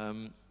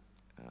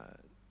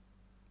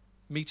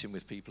meeting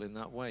with people in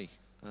that way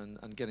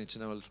and getting to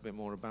know a little bit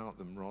more about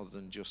them rather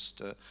than just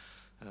a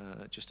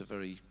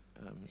very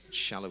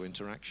shallow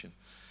interaction.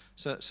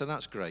 So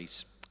that's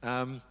great.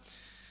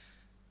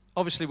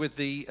 Obviously, with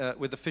the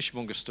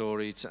fishmonger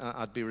story,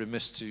 I'd be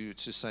remiss to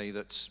say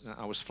that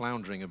I was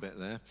floundering a bit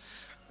there,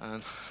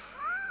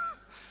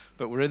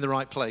 but we're in the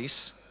right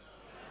place.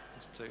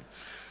 That's two.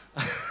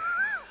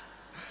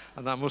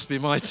 And that must be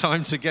my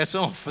time to get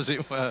off, as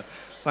it were.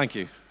 Thank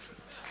you.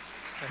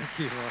 Thank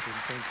you, Martin.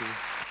 Thank you.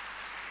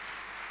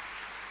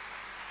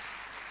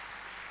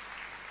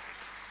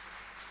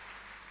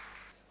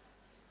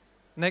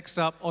 Next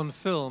up on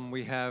film,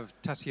 we have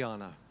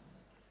Tatiana.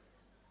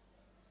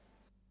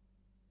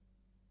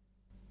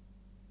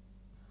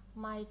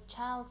 My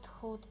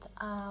childhood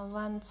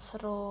went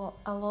through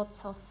a lot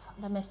of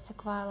domestic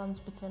violence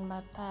between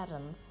my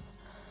parents.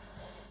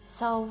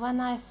 So when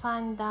I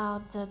find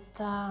out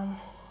that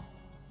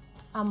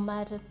I'm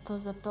married to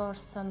the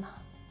person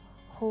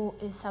who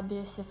is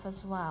abusive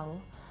as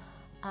well,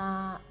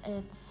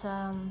 it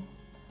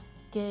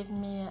gave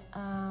me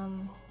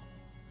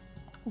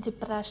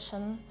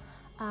depression,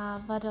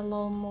 very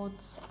low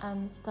moods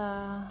and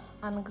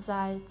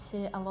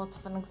anxiety, a lot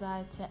of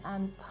anxiety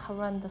and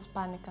horrendous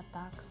panic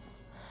attacks.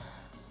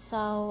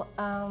 So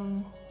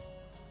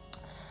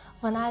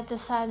when I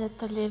decided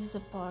to leave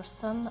the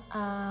person,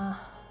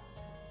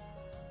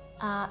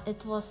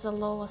 it was the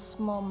lowest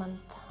moment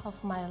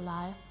of my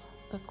life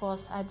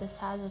because I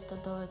decided to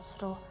do it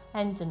through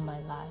ending my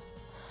life.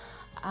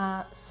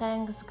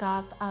 Thanks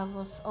God I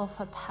was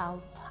offered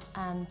help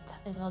and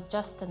it was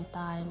just in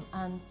time,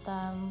 and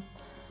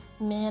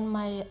me and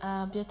my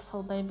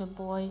beautiful baby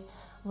boy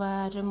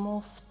were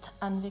removed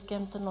and we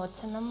came to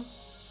Nottingham.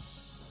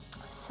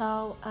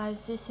 So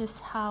this is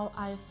how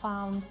I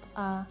found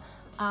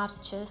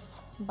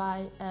Arches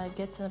by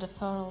getting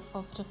referral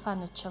for free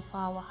furniture for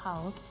our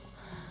house.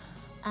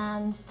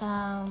 And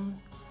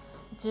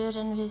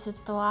during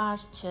visit to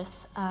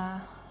Arches,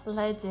 a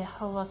lady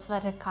who was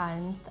very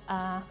kind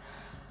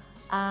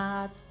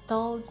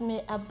told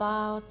me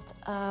about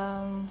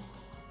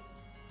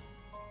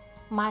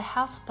my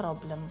health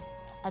problem.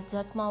 At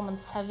that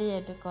moment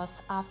severe, because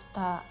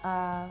after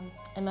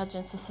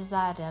emergency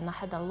cesarean I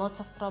had a lot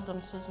of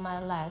problems with my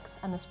legs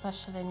and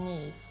especially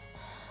knees.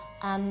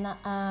 And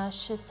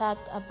she said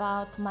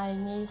about my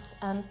knees,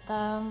 and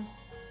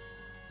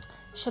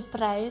she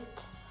prayed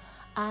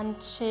and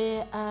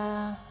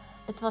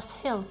it was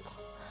healed.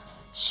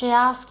 She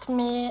asked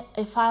me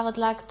if I would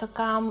like to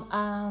come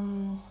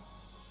on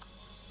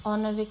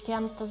a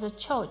weekend to the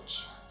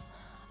church.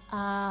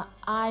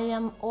 I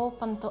am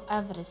open to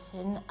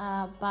everything,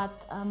 but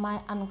my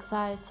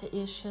anxiety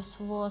issues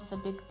was a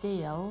big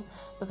deal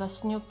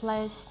because new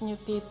place, new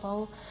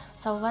people.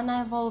 So when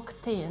I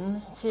walked in,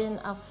 seeing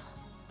of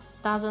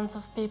dozens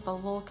of people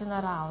walking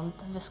around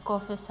with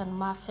coffees and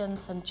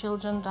muffins and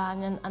children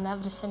running and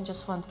everything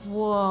just went,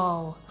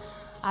 whoa.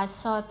 I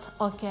thought,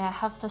 okay, I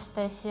have to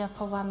stay here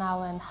for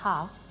 1.5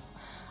 hours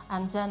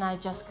and then I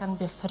just can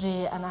be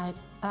free and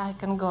I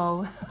can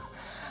go.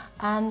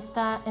 And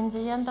in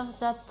the end of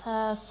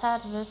that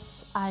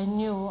service, I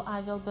knew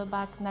I will be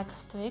back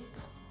next week.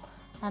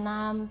 And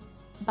I'm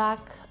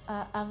back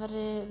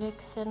every week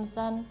since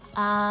then.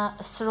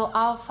 Through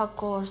Alpha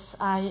course,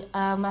 I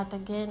met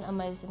again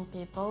amazing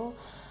people.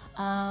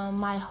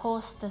 My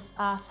hostess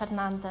are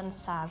Fernanda and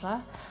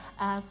Sarah.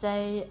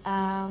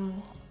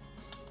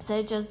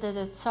 They just did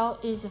it so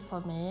easy for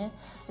me.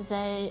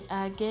 They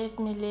gave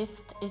me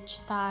lift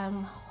each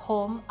time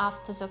home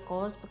after the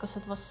course because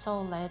it was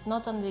so late.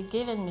 Not only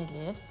giving me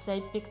lift, they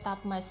picked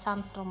up my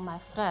son from my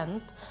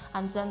friend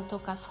and then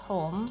took us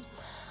home.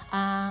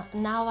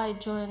 Now I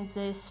joined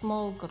the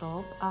small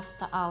group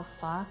after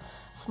Alpha.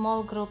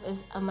 Small group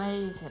is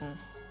amazing.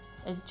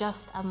 It's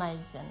just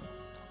amazing.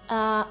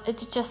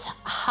 It's just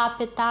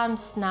happy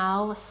times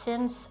now.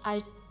 Since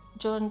I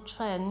joined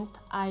Trent,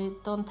 I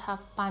don't have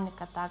panic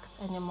attacks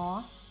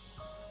anymore.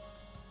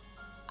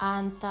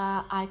 And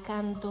I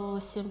can do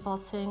simple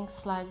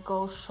things like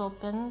go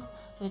shopping,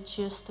 which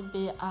used to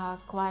be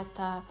quite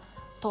a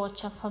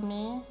torture for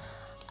me.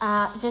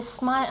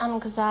 With my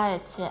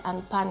anxiety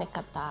and panic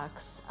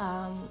attacks,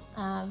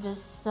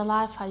 with the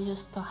life I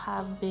used to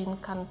have, being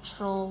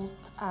controlled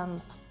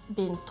and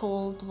being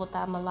told what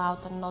I'm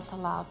allowed and not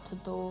allowed to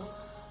do,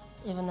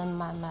 even in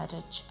my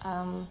marriage,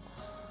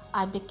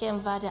 I became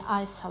very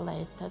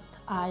isolated.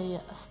 I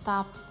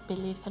stopped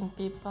believing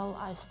people,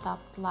 I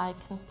stopped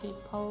liking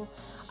people.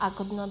 I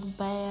could not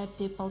bear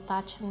people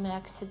touching me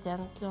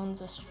accidentally on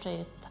the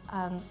street.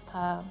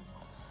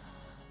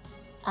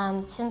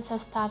 And since I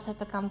started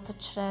to come to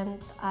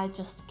Trent, I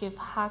just give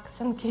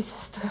hugs and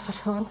kisses to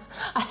everyone.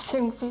 I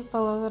think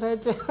people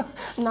already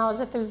know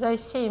that if they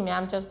see me,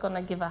 I'm just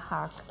gonna give a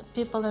hug.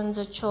 People in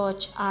the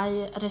church,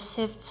 I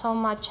received so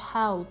much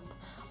help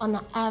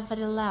on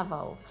every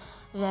level.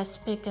 We are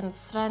speaking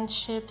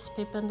friendships,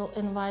 people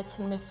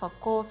inviting me for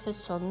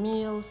coffees or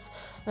meals.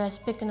 We are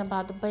speaking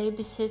about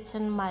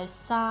babysitting my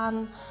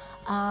son.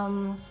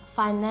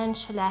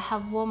 Financially, I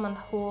have women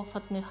who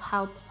offered me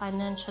help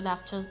financially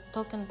after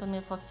talking to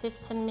me for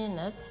 15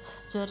 minutes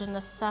during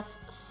a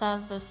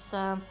service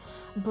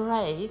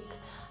break.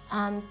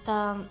 And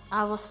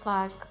I was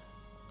like,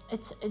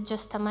 it's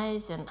just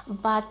amazing.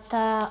 But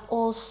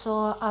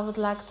also I would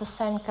like to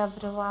thank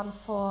everyone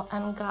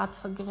and God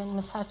for giving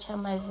me such an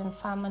amazing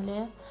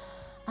family,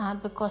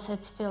 because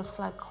it feels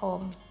like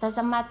home.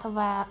 Doesn't matter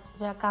where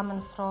we are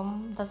coming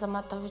from, doesn't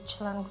matter which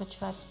language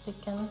we are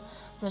speaking,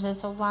 there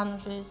is one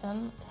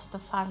reason, is to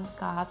find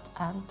God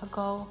and to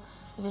go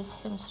with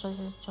Him through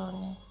this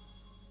journey.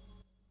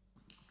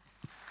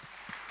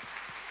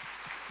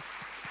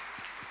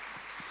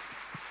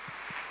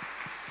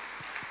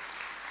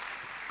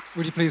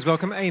 Would you please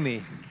welcome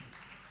Amy?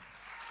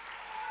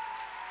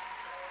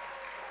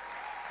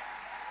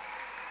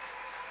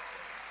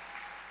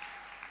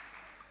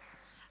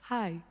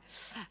 Hi,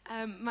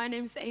 my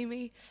name's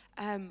Amy.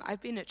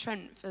 I've been at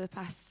Trent for the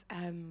past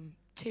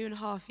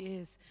 2.5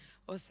 years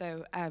or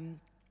so.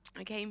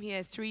 I came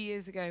here 3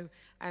 years ago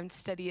to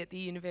study at the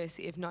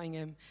University of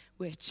Nottingham,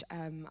 which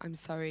I'm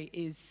sorry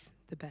is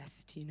the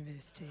best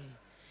university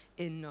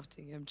in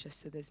Nottingham,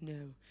 just so there's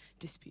no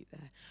dispute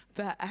there.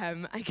 But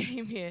I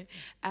came here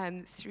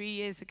 3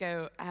 years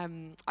ago.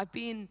 I've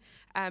been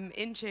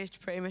in church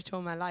pretty much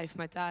all my life.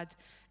 My dad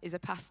is a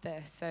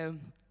pastor, so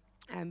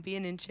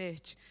being in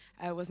church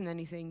wasn't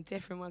anything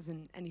different,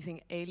 wasn't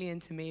anything alien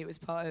to me. It was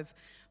part of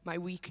my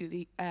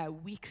weekly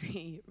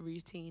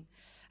routine.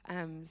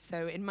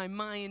 So in my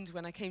mind,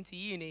 when I came to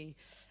uni,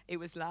 it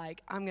was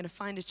like, I'm going to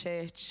find a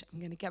church, I'm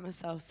going to get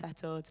myself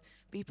settled,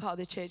 be part of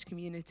the church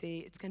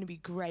community, it's going to be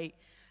great,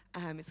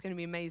 it's going to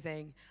be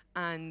amazing.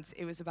 And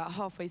it was about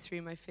halfway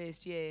through my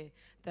first year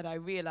that I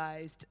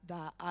realized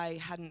that I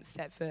hadn't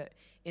set foot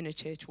in a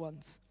church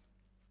once.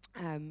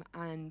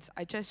 And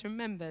I just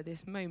remember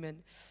this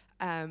moment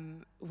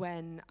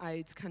when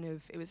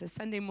it was a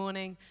Sunday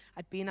morning,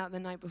 I'd been out the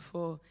night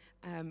before,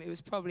 it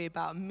was probably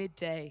about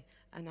midday,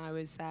 and I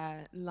was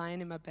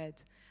lying in my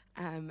bed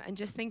and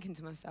just thinking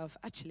to myself,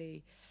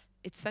 actually,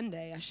 it's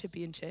Sunday, I should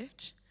be in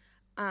church.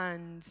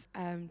 And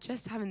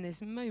just having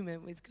this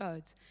moment with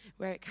God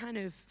where it kind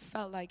of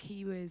felt like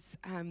He was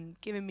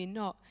giving me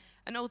not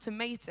an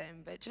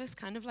ultimatum, but just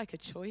kind of like a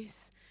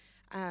choice.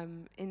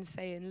 In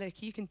saying,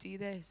 look, you can do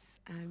this.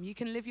 You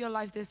can live your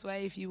life this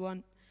way if you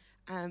want.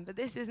 But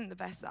this isn't the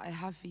best that I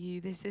have for you.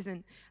 This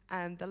isn't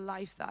the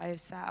life that I have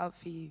set out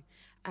for you.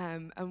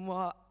 And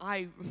what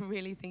I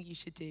really think you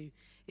should do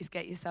is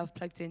get yourself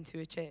plugged into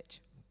a church.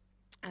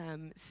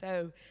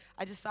 So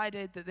I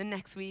decided that the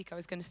next week I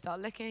was going to start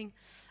looking.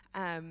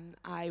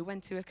 I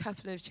went to a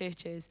couple of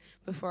churches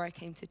before I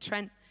came to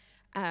Trent.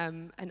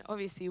 And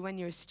obviously when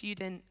you're a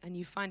student and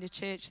you find a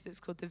church that's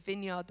called the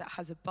Vineyard that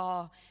has a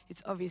bar,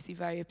 it's obviously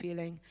very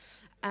appealing.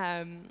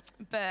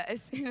 But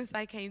as soon as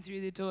I came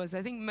through the doors,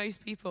 I think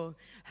most people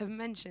have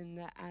mentioned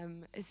that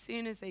as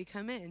soon as they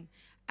come in,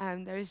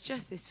 there is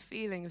just this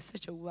feeling of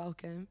such a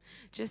welcome,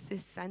 just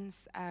this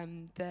sense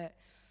that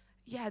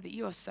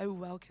you are so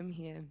welcome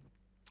here.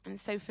 And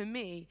so for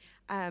me,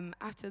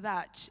 after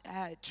that,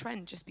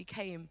 Trent just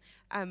became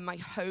my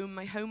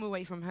home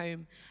away from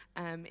home,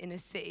 in a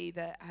city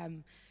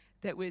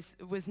that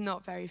was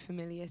not very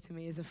familiar to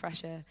me as a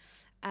fresher.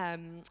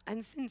 And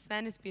since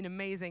then, it's been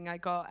amazing. I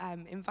got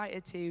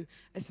invited to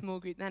a small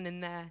group then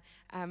and there,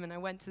 and I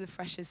went to the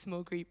freshers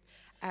small group,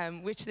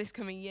 which this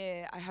coming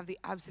year I have the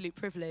absolute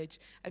privilege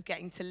of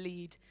getting to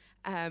lead,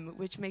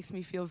 which makes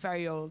me feel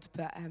very old,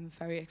 but I'm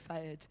very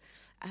excited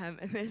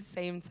at the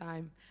same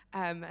time.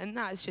 And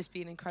that has just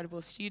been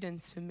incredible.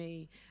 Students for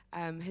me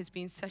has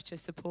been such a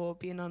support.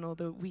 Being on all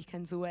the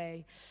weekends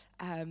away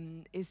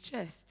is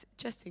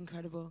just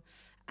incredible.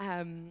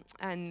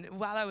 And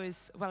while I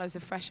was a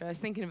fresher, I was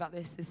thinking about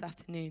this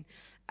afternoon.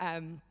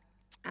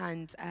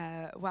 And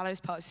while I was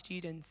part of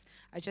students,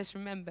 I just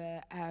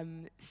remember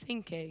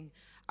thinking,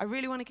 I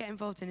really want to get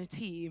involved in a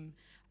team.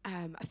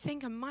 I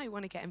think I might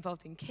want to get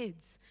involved in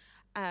kids.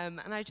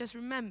 And I just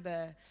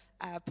remember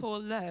Paul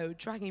Lowe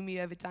dragging me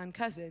over Dan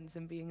Cousins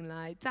and being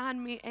like,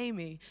 Dan, meet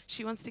Amy.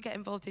 She wants to get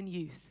involved in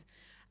youth.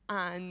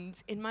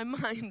 And in my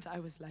mind, I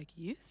was like,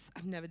 youth?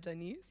 I've never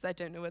done youth. I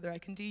don't know whether I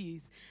can do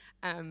youth.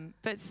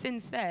 But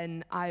since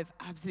then, I've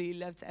absolutely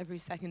loved every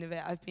second of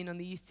it. I've been on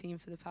the youth team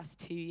for the past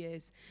 2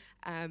 years.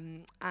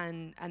 And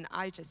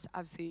I just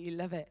absolutely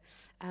love it.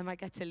 I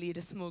get to lead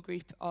a small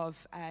group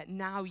of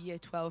now Year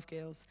 12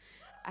 girls.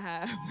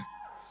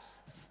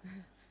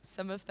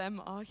 Some of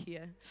them are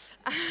here.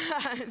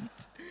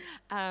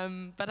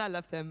 But I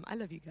love them. I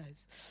love you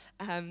guys.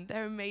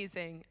 They're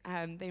amazing.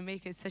 They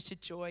make it such a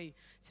joy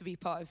to be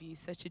part of you,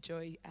 such a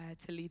joy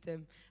to lead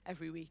them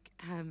every week.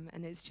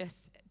 And it's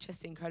just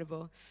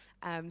incredible.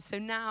 So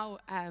now,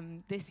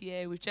 this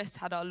year, we've just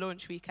had our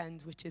launch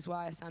weekend, which is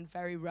why I sound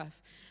very rough.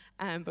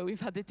 But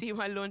we've had the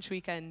DY launch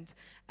weekend,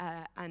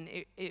 and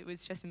it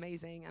was just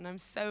amazing. And I'm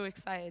so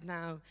excited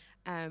now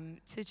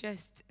to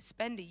just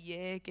spend a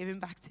year giving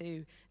back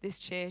to this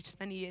church,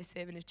 spend a year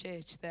serving a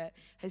church that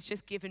has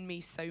just given me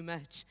so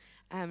much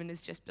and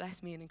has just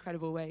blessed me in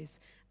incredible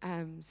ways.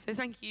 So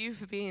thank you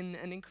for being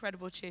an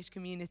incredible church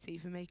community,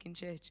 for making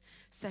church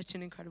such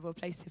an incredible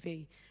place to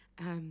be.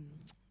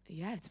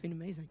 It's been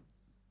amazing.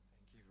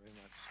 Thank you very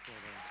much. Well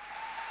done.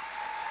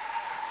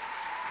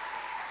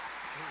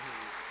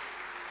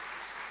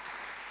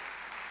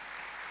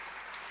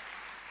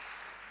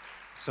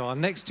 So our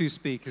next two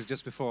speakers,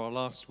 just before our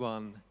last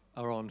one,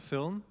 are on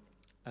film,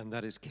 and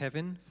that is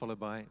Kevin, followed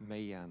by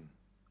Mei Yan.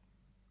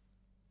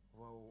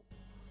 Well,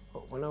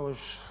 when I was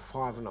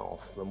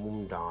 5.5, my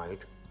mum died,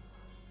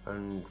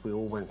 and we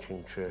all went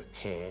into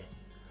care.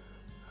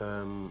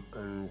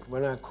 And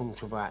when I come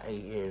to about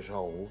 8 years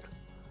old,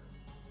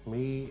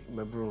 me,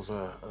 my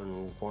brother,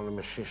 and one of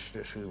my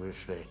sisters who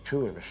was there,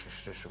 two of my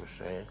sisters was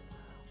there.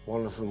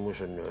 One of them was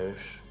a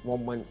nurse.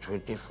 One went to a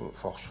different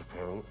foster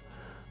parent,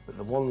 but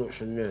the one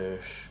that's a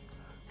nurse,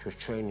 she was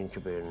training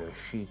to be a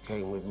nurse. She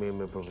came with me and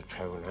my brother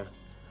Tony.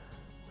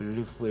 We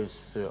lived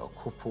with a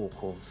couple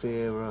called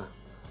Vera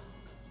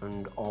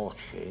and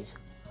Archie.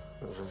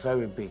 It was a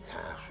very big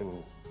house,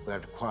 and we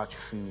had quite a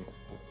few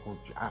good,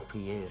 happy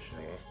years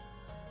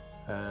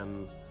there.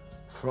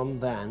 From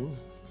then,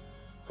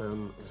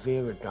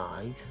 Vera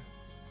died,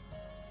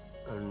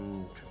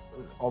 and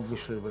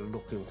obviously we're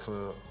looking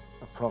for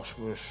a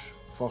prosperous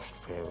foster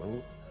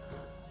parent.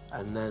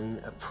 And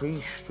then a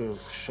priest of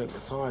St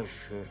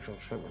Matthias Church on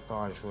St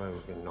Matthias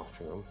Road in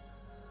Nottingham,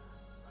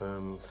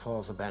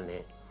 Father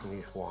Bennett and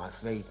his wife,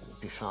 they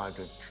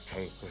decided to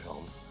take us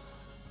on.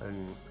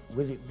 And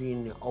with it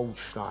being the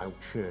old-style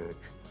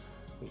church,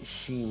 it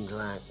seemed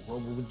like, well,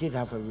 we did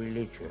have a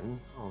religion,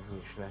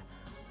 obviously,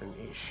 and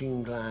it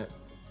seemed like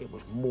it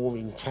was more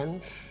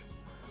intense,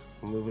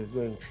 and we were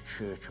going to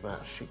church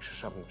about 6 or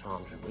 7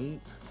 times a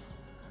week.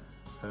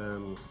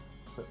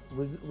 But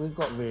we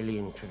got really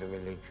into the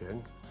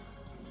religion,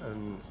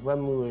 and when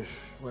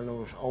I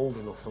was old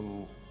enough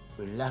and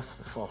we left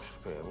the foster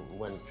parent and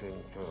went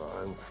into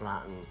our own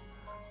flat and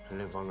to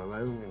live on our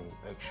own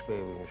and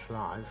experience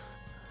life,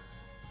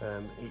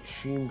 it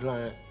seemed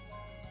like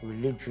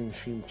religion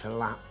seemed to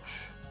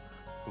lapse,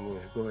 and we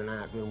was going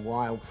out doing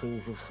wild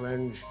things with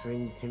friends,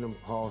 drinking and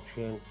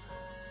partying.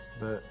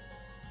 But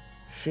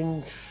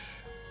since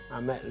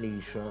I met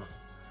Lisa,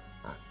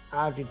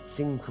 I did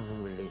think of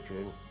a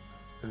religion,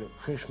 and at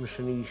Christmas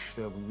and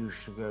Easter we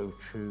used to go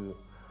to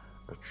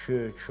a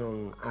church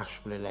on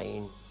Aspley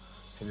Lane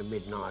to the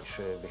midnight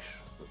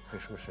service at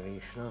Christmas and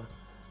Easter,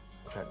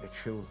 take the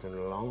children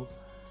along.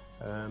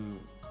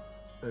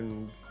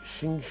 And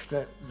since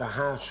the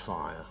house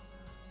fire,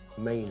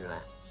 mainly,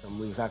 and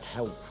we've had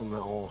help from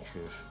the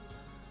Archers,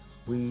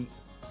 we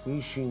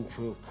seem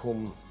to have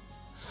come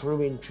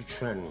through into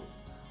Trent,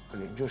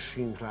 and it just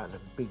seems like the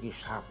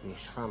biggest,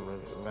 happiest family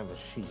that I've ever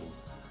seen.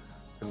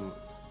 And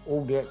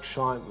all the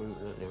excitement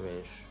that there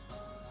is,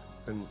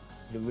 and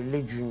the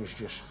religion's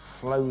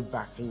just flowed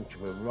back into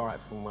me right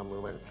from when we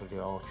went to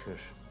the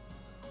Archers.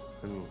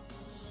 And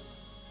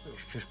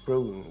it's just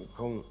brilliant, it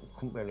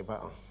couldn't be any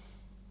better.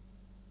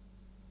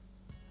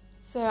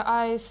 So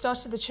I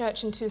started the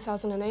church in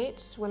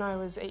 2008 when I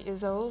was 8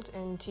 years old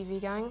in TV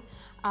Gang,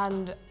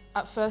 and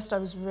at first I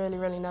was really,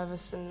 really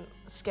nervous and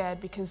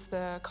scared because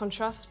the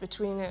contrast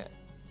between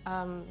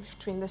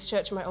this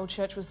church and my old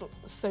church was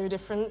so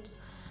different,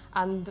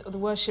 and the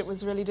worship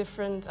was really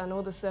different, and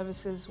all the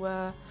services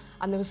were,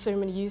 and there was so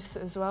many youth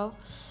as well.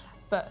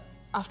 But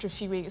after a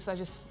few weeks, I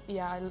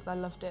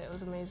loved it. It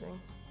was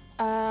amazing.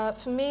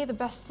 For me, the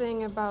best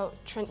thing about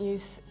Trent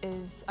Youth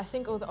is, I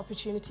think, all the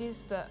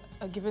opportunities that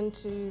are given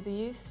to the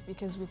youth,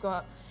 because we've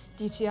got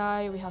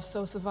DTI, we have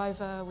Soul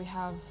Survivor, we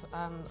have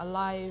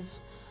Alive,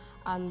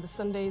 and the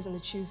Sundays and the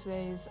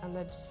Tuesdays, and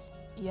it's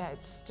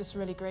just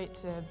really great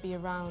to be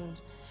around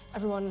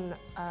everyone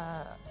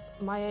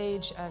my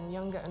age and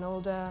younger and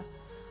older,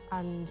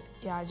 and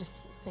I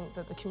just think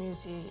that the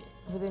community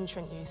within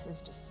Trent Youth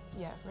is just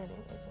really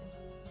amazing.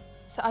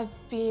 So I've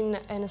been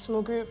in a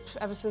small group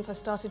ever since I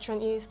started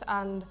Trent Youth,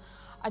 and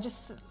I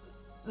just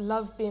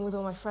love being with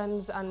all my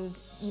friends, and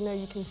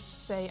you can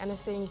say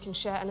anything, you can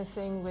share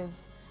anything with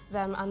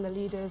them and the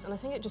leaders, and I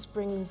think it just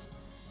brings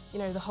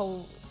the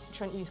whole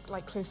Trent Youth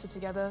closer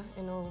together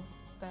in all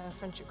their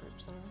friendship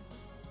groups and everything.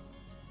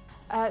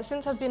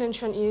 Since I've been in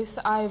Trent Youth,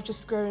 I've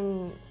just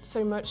grown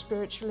so much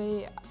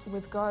spiritually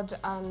with God,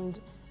 and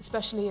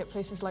especially at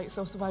places like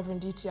Soul Survivor and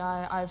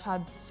DTI, I've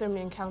had so many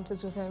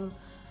encounters with him.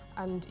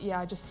 And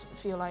I just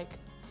feel like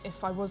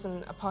if I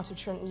wasn't a part of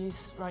Trent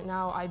Youth right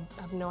now, I'd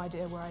have no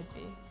idea where I'd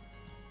be.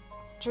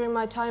 During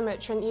my time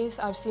at Trent Youth,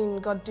 I've seen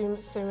God do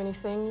so many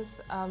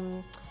things.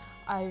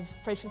 I've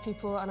prayed for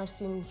people and I've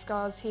seen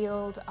scars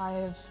healed.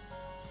 I've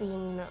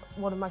seen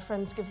one of my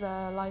friends give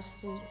their life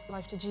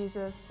to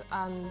Jesus,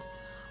 and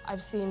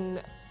I've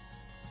seen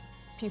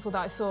people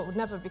that I thought would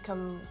never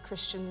become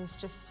Christians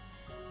just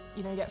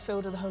get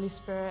filled with the Holy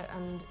Spirit,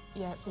 and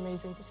it's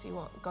amazing to see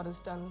what God has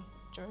done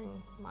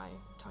during my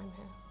time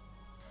here.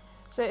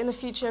 So in the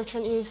future of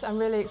Trent Youth, I'm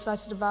really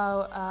excited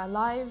about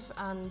Live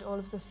and all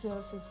of the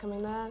services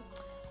coming there.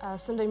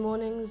 Sunday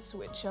mornings,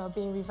 which are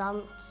being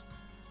revamped,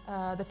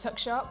 the Tuck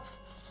Shop,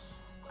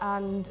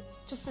 and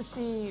just to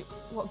see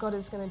what God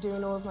is going to do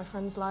in all of my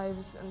friends'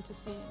 lives, and to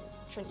see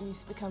Trent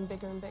Youth become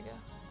bigger and bigger.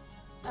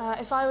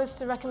 If I was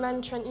to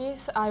recommend Trent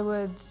Youth, I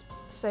would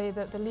say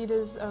that the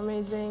leaders are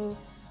amazing.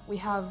 We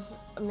have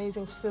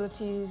amazing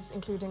facilities,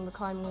 including the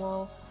climbing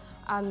wall,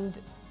 and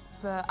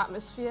the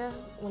atmosphere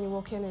when you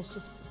walk in is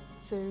just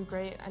so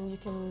great, and you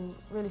can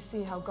really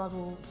see how God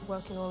will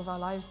work in all of our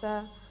lives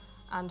there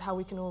and how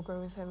we can all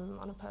grow with him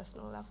on a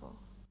personal level.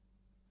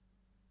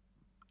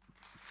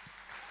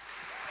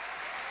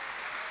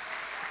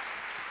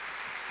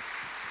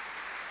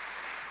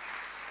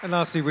 And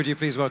lastly, would you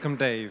please welcome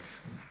Dave?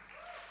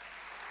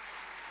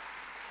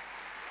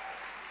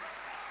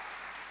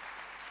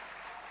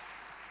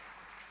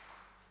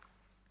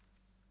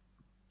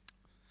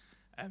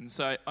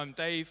 So I'm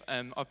Dave.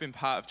 I've been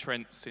part of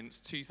Trent since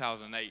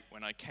 2008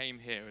 when I came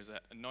here as a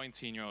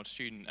 19-year-old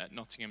student at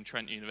Nottingham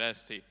Trent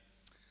University.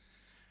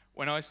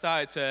 When I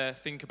started to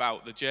think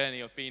about the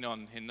journey I've been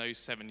on in those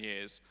 7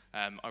 years,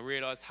 I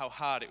realised how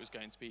hard it was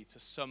going to be to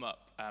sum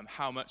up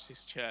how much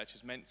this church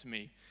has meant to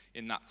me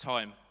in that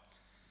time.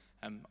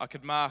 I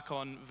could mark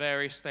on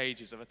various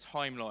stages of a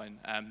timeline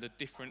the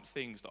different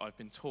things that I've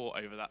been taught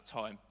over that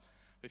time.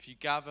 If you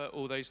gather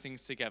all those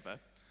things together,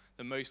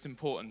 the most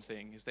important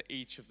thing is that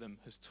each of them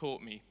has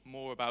taught me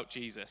more about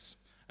Jesus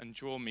and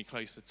drawn me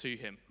closer to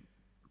him.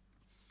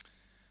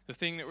 The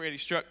thing that really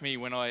struck me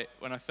when I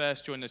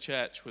first joined the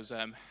church was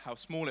how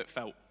small it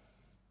felt.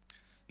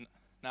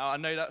 Now, I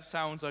know that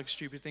sounds like a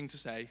stupid thing to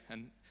say,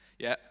 and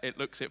yeah, it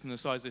looks it from the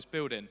size of this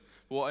building,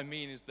 but what I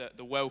mean is that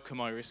the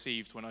welcome I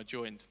received when I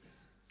joined.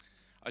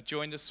 I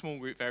joined a small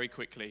group very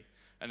quickly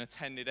and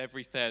attended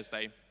every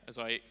Thursday as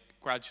I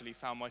gradually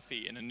found my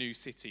feet in a new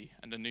city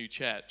and a new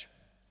church.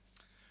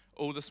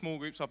 All the small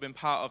groups I've been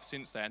part of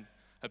since then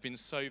have been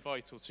so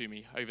vital to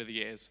me over the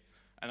years,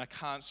 and I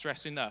can't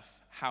stress enough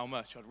how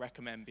much I'd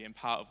recommend being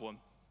part of one.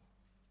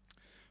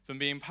 From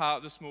being part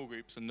of the small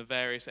groups and the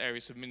various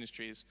areas of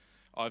ministries,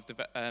 I've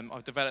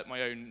developed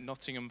my own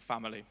Nottingham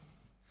family.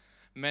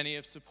 Many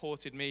have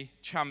supported me,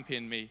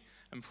 championed me,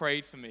 and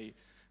prayed for me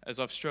as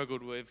I've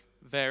struggled with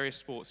various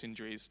sports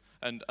injuries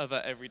and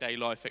other everyday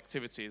life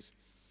activities.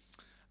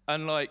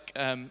 Unlike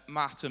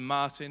Matt and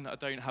Martin, I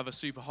don't have a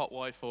super hot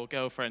wife or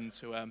girlfriend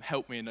to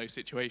help me in those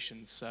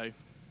situations, so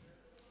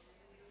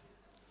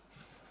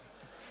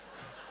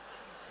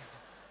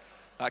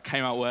that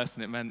came out worse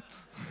than it meant.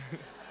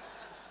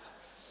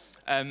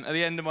 At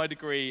the end of my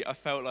degree, I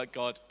felt like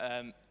God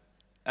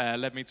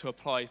led me to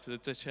apply to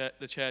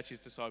the church's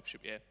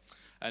discipleship year,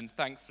 and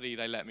thankfully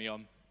they let me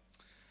on.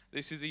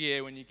 This is a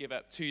year when you give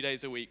up 2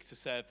 days a week to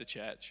serve the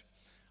church.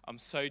 I'm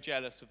so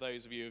jealous of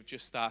those of you who have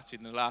just started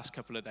in the last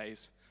couple of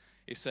days.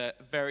 It's a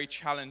very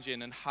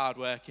challenging and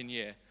hard-working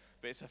year,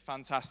 but it's a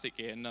fantastic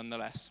year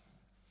nonetheless.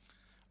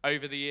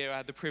 Over the year, I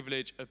had the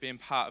privilege of being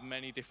part of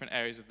many different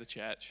areas of the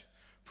church,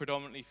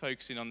 predominantly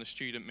focusing on the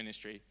student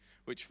ministry,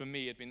 which for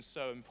me had been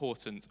so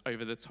important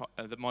over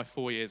my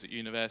 4 years at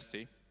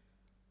university.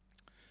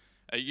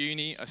 At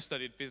uni, I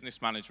studied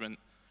business management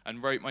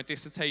and wrote my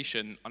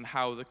dissertation on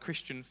how the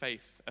Christian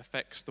faith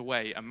affects the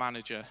way a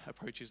manager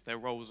approaches their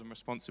roles and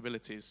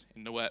responsibilities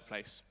in the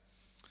workplace.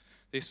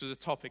 This was a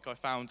topic I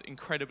found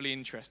incredibly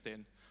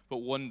interesting, but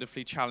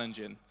wonderfully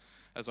challenging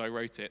as I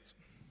wrote it.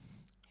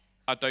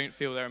 I don't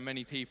feel there are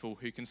many people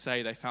who can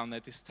say they found their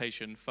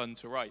dissertation fun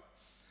to write.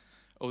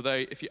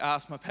 Although, if you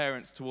ask my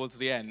parents towards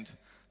the end,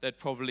 they'd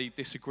probably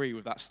disagree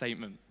with that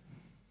statement.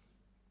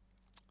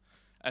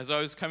 As I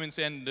was coming to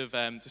the end of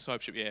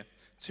discipleship year,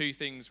 2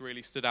 things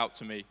really stood out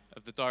to me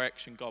of the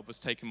direction God was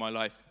taking my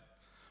life.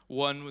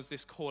 One was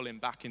this calling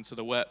back into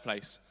the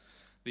workplace.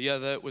 The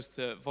other was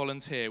to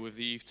volunteer with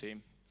the youth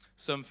team,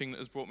 something that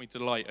has brought me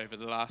delight over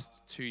the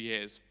last 2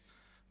 years.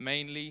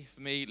 Mainly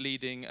for me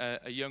leading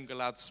a younger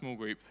lads small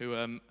group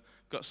who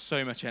got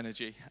so much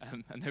energy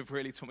and they've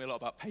really taught me a lot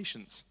about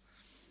patience.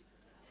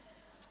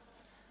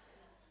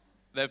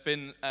 There have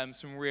been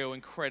some real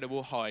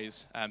incredible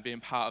highs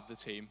being part of the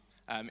team.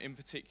 In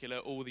particular,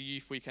 all the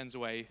youth weekends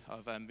away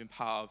I've been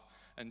part of,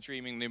 and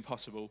Dreaming the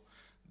Impossible,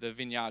 the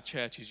Vineyard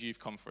Church's youth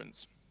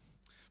conference.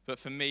 But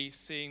for me,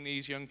 seeing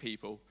these young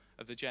people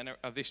of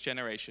this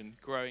generation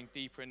growing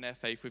deeper in their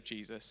faith with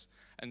Jesus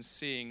and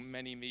seeing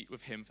many meet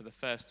with him for the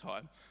first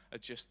time are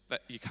just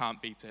that you can't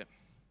beat it.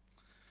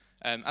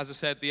 As I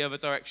said, the other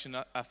direction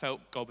I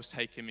felt God was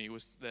taking me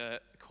was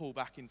the call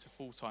back into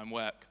full-time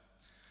work.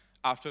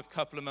 After a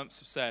couple of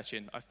months of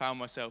searching, I found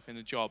myself in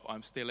the job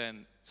I'm still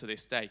in to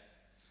this day.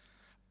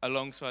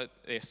 Alongside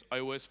this, I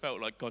always felt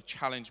like God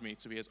challenged me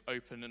to be as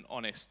open and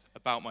honest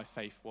about my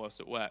faith whilst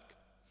at work.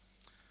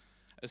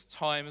 As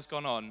time has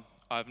gone on,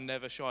 I've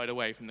never shied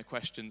away from the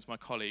questions my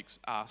colleagues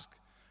ask,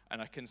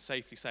 and I can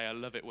safely say I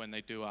love it when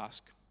they do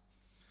ask.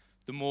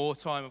 The more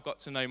time I've got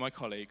to know my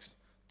colleagues,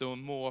 the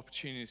more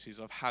opportunities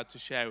I've had to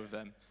share with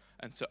them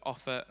and to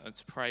offer and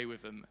to pray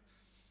with them.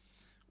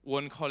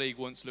 One colleague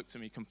once looked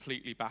at me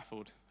completely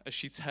baffled as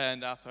she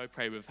turned after I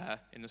prayed with her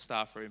in the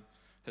staff room,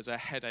 as her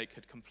headache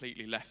had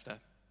completely left her.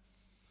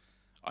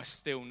 I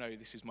still know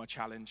this is my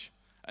challenge,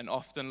 and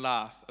often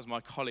laugh as my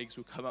colleagues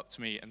will come up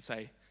to me and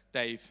say,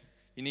 "Dave,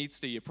 you need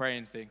to do your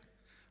praying thing."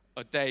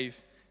 Or,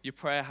 "Dave, your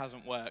prayer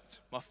hasn't worked.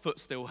 My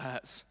foot still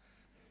hurts."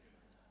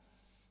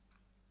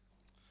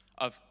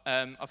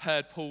 I've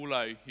heard Paul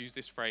Lowe use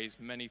this phrase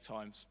many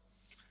times.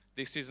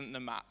 This isn't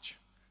the match.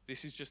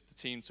 This is just the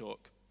team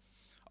talk.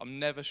 I'm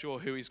never sure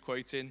who he's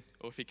quoting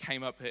or if he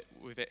came up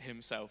with it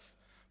himself,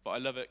 but I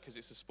love it because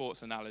it's a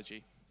sports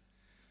analogy.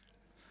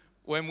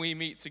 When we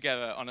meet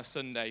together on a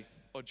Sunday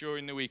or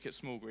during the week at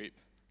small group,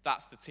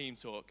 that's the team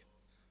talk.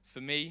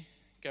 For me,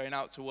 going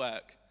out to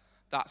work,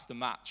 that's the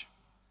match.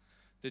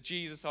 The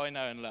Jesus I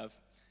know and love,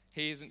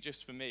 he isn't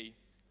just for me,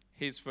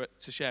 he's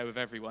to share with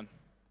everyone.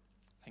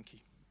 Thank you.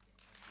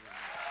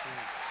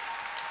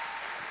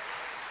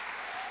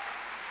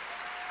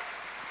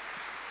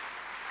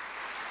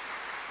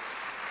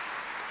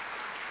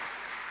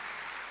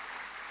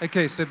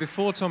 Okay, so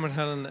before Tom and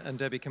Helen and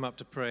Debbie come up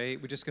to pray,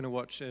 we're just going to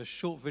watch a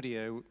short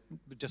video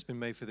just been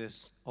made for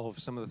this of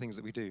some of the things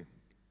that we do.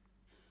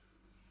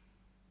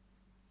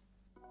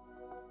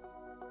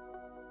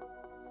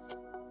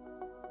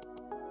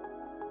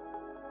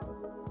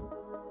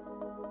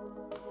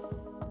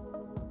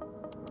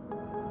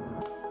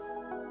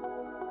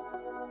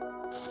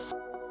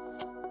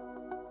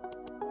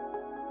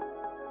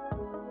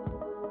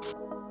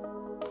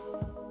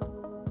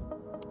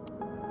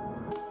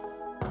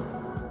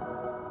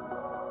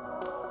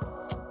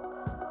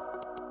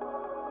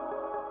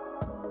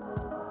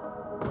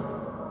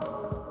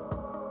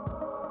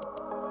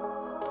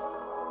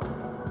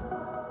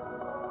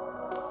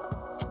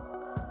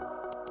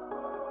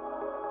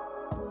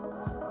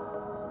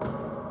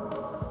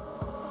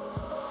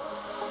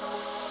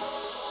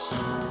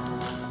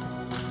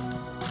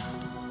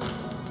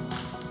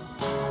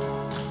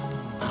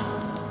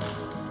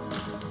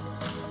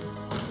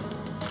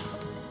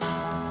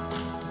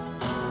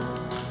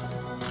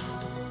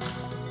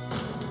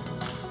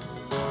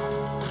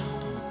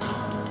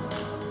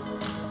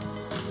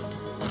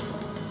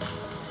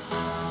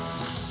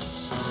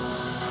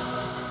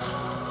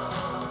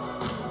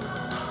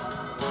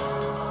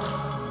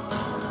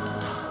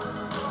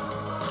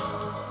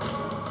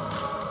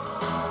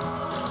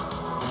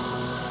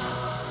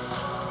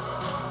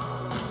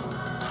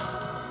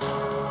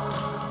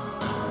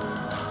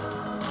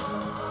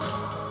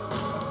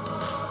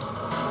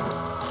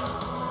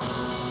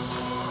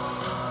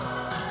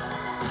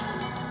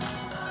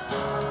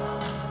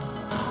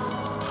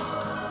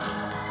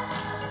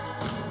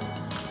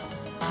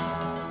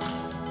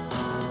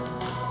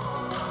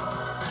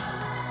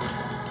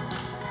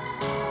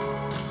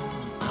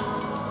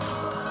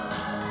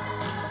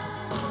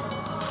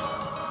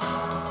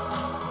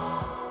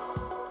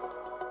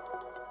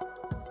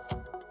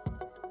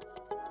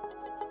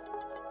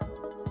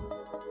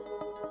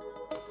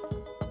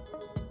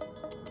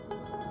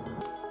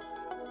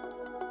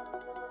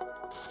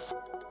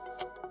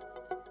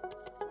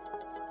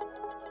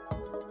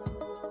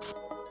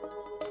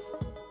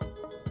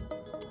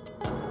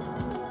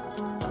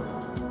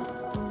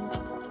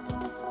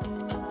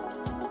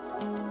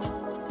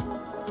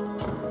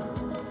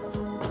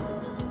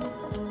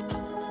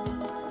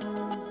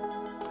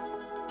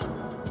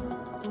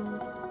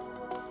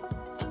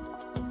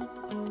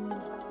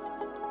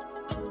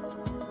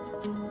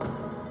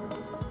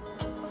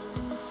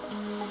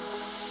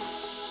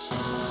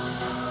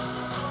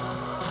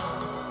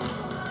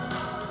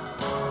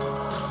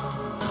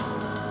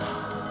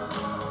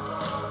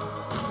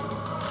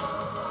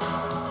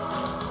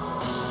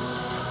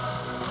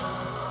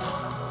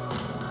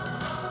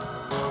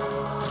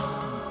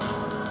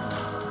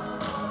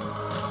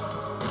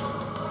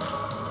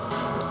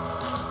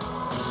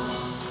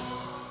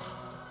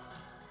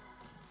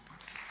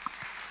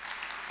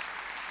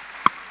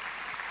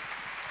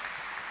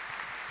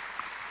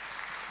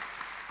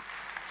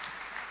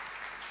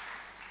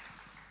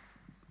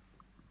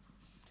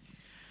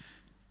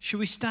 Shall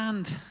we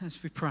stand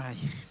as we pray?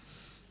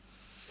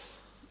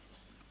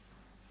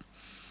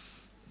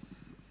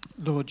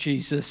 Lord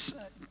Jesus,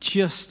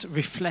 just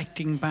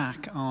reflecting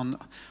back on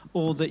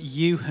all that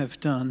you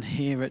have done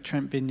here at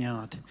Trent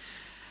Vineyard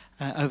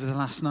over the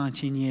last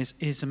 19 years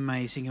is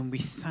amazing, and we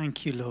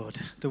thank you, Lord.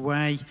 The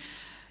way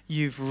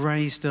you've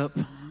raised up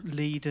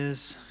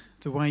leaders,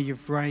 the way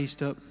you've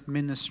raised up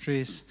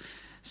ministries,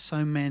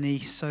 so many,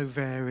 so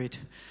varied,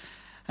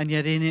 and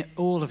yet in it,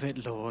 all of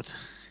it, Lord,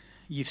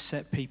 you've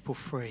set people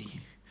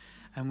free,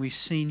 and we've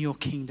seen your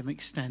kingdom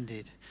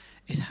extended.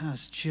 It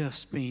has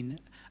just been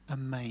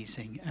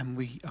amazing, and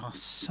we are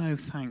so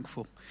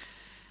thankful.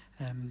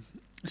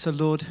 So,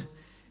 Lord,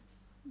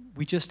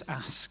 we just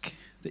ask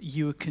that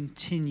you would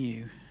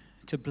continue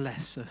to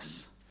bless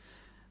us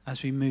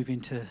as we move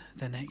into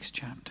the next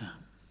chapter.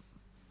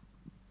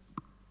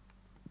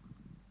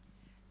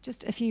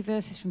 Just a few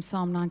verses from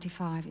Psalm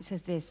 95. It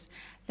says this: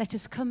 "Let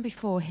us come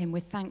before him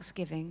with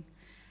thanksgiving.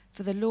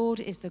 For the Lord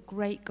is the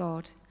great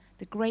God,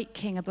 the great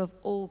King above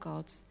all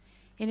gods.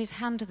 In his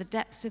hand are the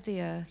depths of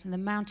the earth, and the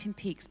mountain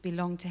peaks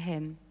belong to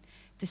him.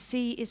 The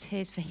sea is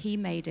his, for he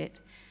made it,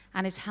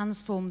 and his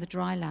hands formed the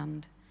dry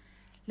land.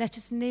 Let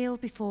us kneel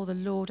before the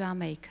Lord our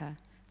Maker,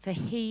 for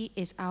he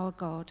is our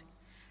God,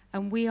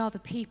 and we are the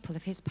people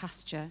of his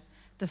pasture,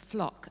 the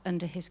flock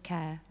under his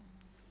care."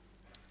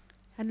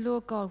 And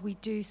Lord God, we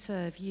do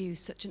serve you,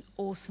 such an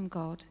awesome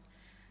God,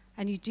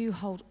 and you do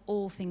hold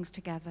all things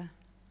together.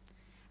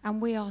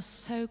 And we are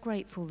so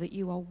grateful that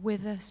you are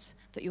with us,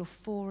 that you're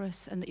for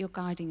us, and that you're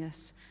guiding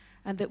us,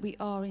 and that we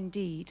are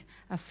indeed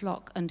a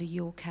flock under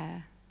your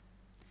care.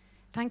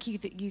 Thank you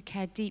that you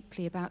care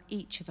deeply about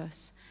each of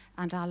us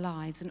and our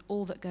lives and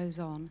all that goes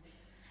on,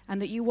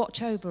 and that you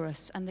watch over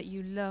us and that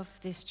you love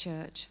this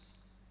church.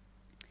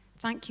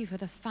 Thank you for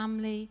the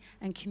family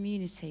and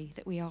community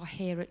that we are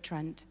here at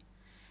Trent.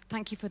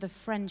 Thank you for the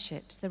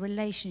friendships, the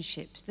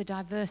relationships, the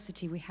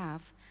diversity we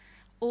have,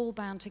 all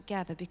bound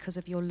together because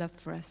of your love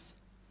for us.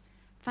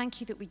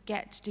 Thank you that we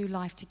get to do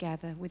life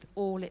together with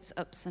all its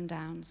ups and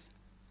downs.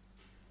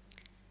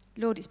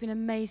 Lord, it's been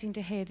amazing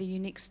to hear the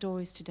unique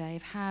stories today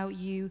of how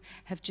you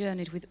have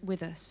journeyed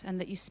with us,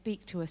 and that you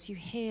speak to us, you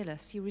heal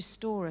us, you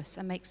restore us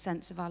and make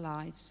sense of our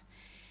lives.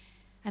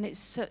 And it's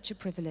such a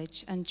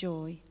privilege and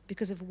joy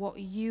because of what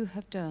you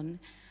have done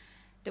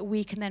that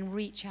we can then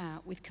reach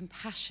out with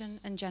compassion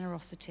and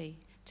generosity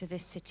to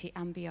this city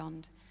and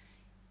beyond,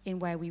 in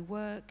where we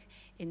work,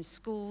 in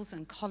schools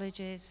and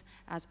colleges,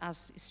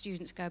 as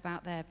students go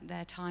about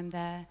their time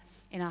there,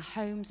 in our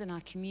homes and our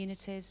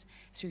communities,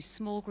 through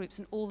small groups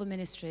and all the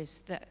ministries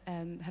that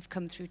have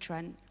come through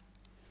Trent.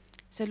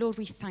 So Lord,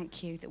 we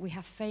thank you that we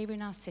have favour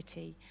in our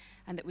city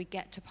and that we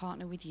get to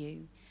partner with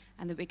you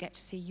and that we get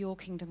to see your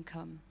kingdom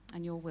come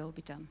and your will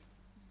be done.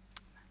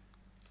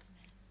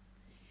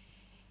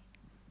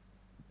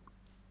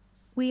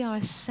 We are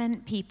a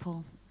sent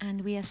people,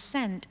 and we are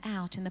sent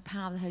out in the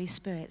power of the Holy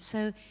Spirit.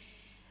 So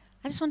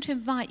I just want to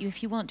invite you,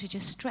 if you want to,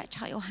 just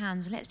stretch out your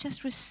hands and let's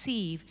just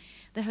receive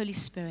the Holy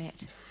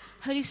Spirit.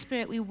 Holy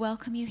Spirit, we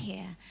welcome you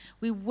here.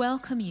 We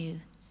welcome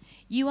you.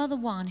 You are the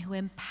one who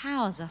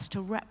empowers us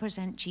to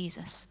represent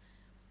Jesus.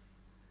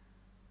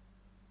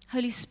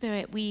 Holy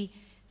Spirit, we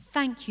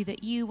thank you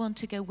that you want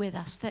to go with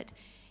us, that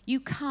you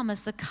come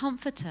as the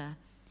comforter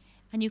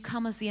and you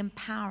come as the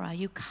empowerer.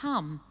 You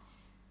come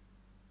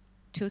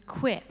to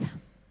equip,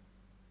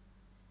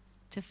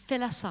 to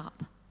fill us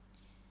up.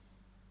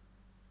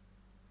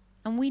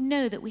 And we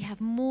know that we have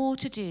more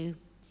to do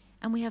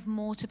and we have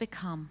more to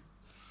become.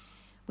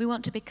 We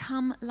want to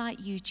become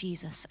like you,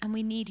 Jesus, and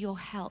we need your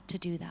help to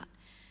do that.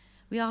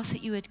 We ask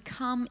that you would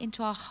come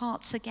into our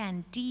hearts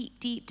again, deep,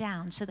 deep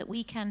down, so that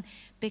we can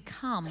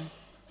become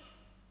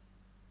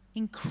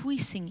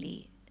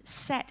increasingly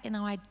set in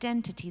our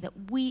identity,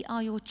 that we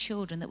are your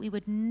children, that we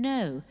would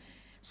know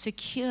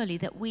securely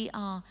that we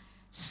are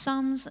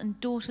sons and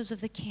daughters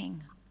of the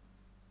King.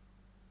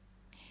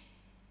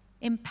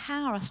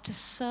 Empower us to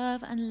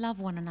serve and love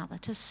one another,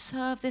 to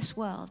serve this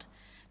world,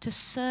 to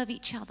serve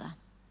each other.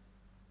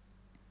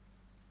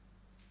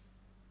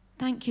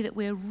 Thank you that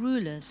we're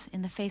rulers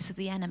in the face of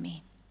the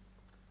enemy.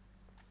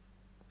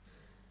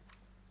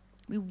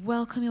 We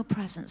welcome your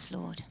presence,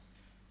 Lord.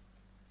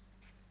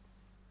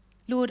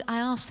 Lord, I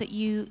ask that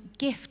you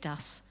gift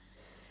us,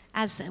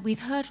 as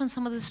we've heard from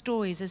some of the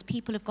stories, as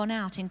people have gone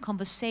out in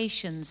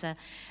conversations,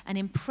 an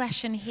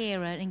impression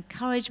here, an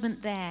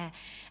encouragement there,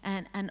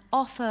 an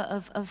offer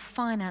of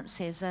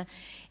finances,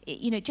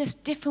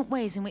 just different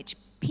ways in which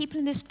people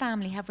in this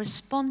family have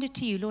responded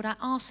to you. Lord, I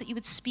ask that you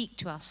would speak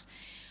to us.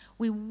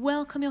 We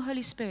welcome your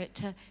Holy Spirit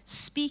to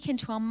speak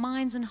into our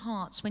minds and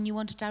hearts when you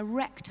want to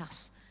direct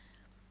us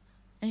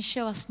and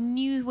show us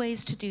new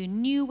ways to do,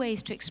 new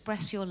ways to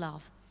express your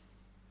love.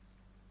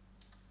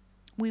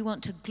 We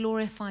want to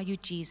glorify you,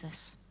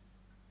 Jesus.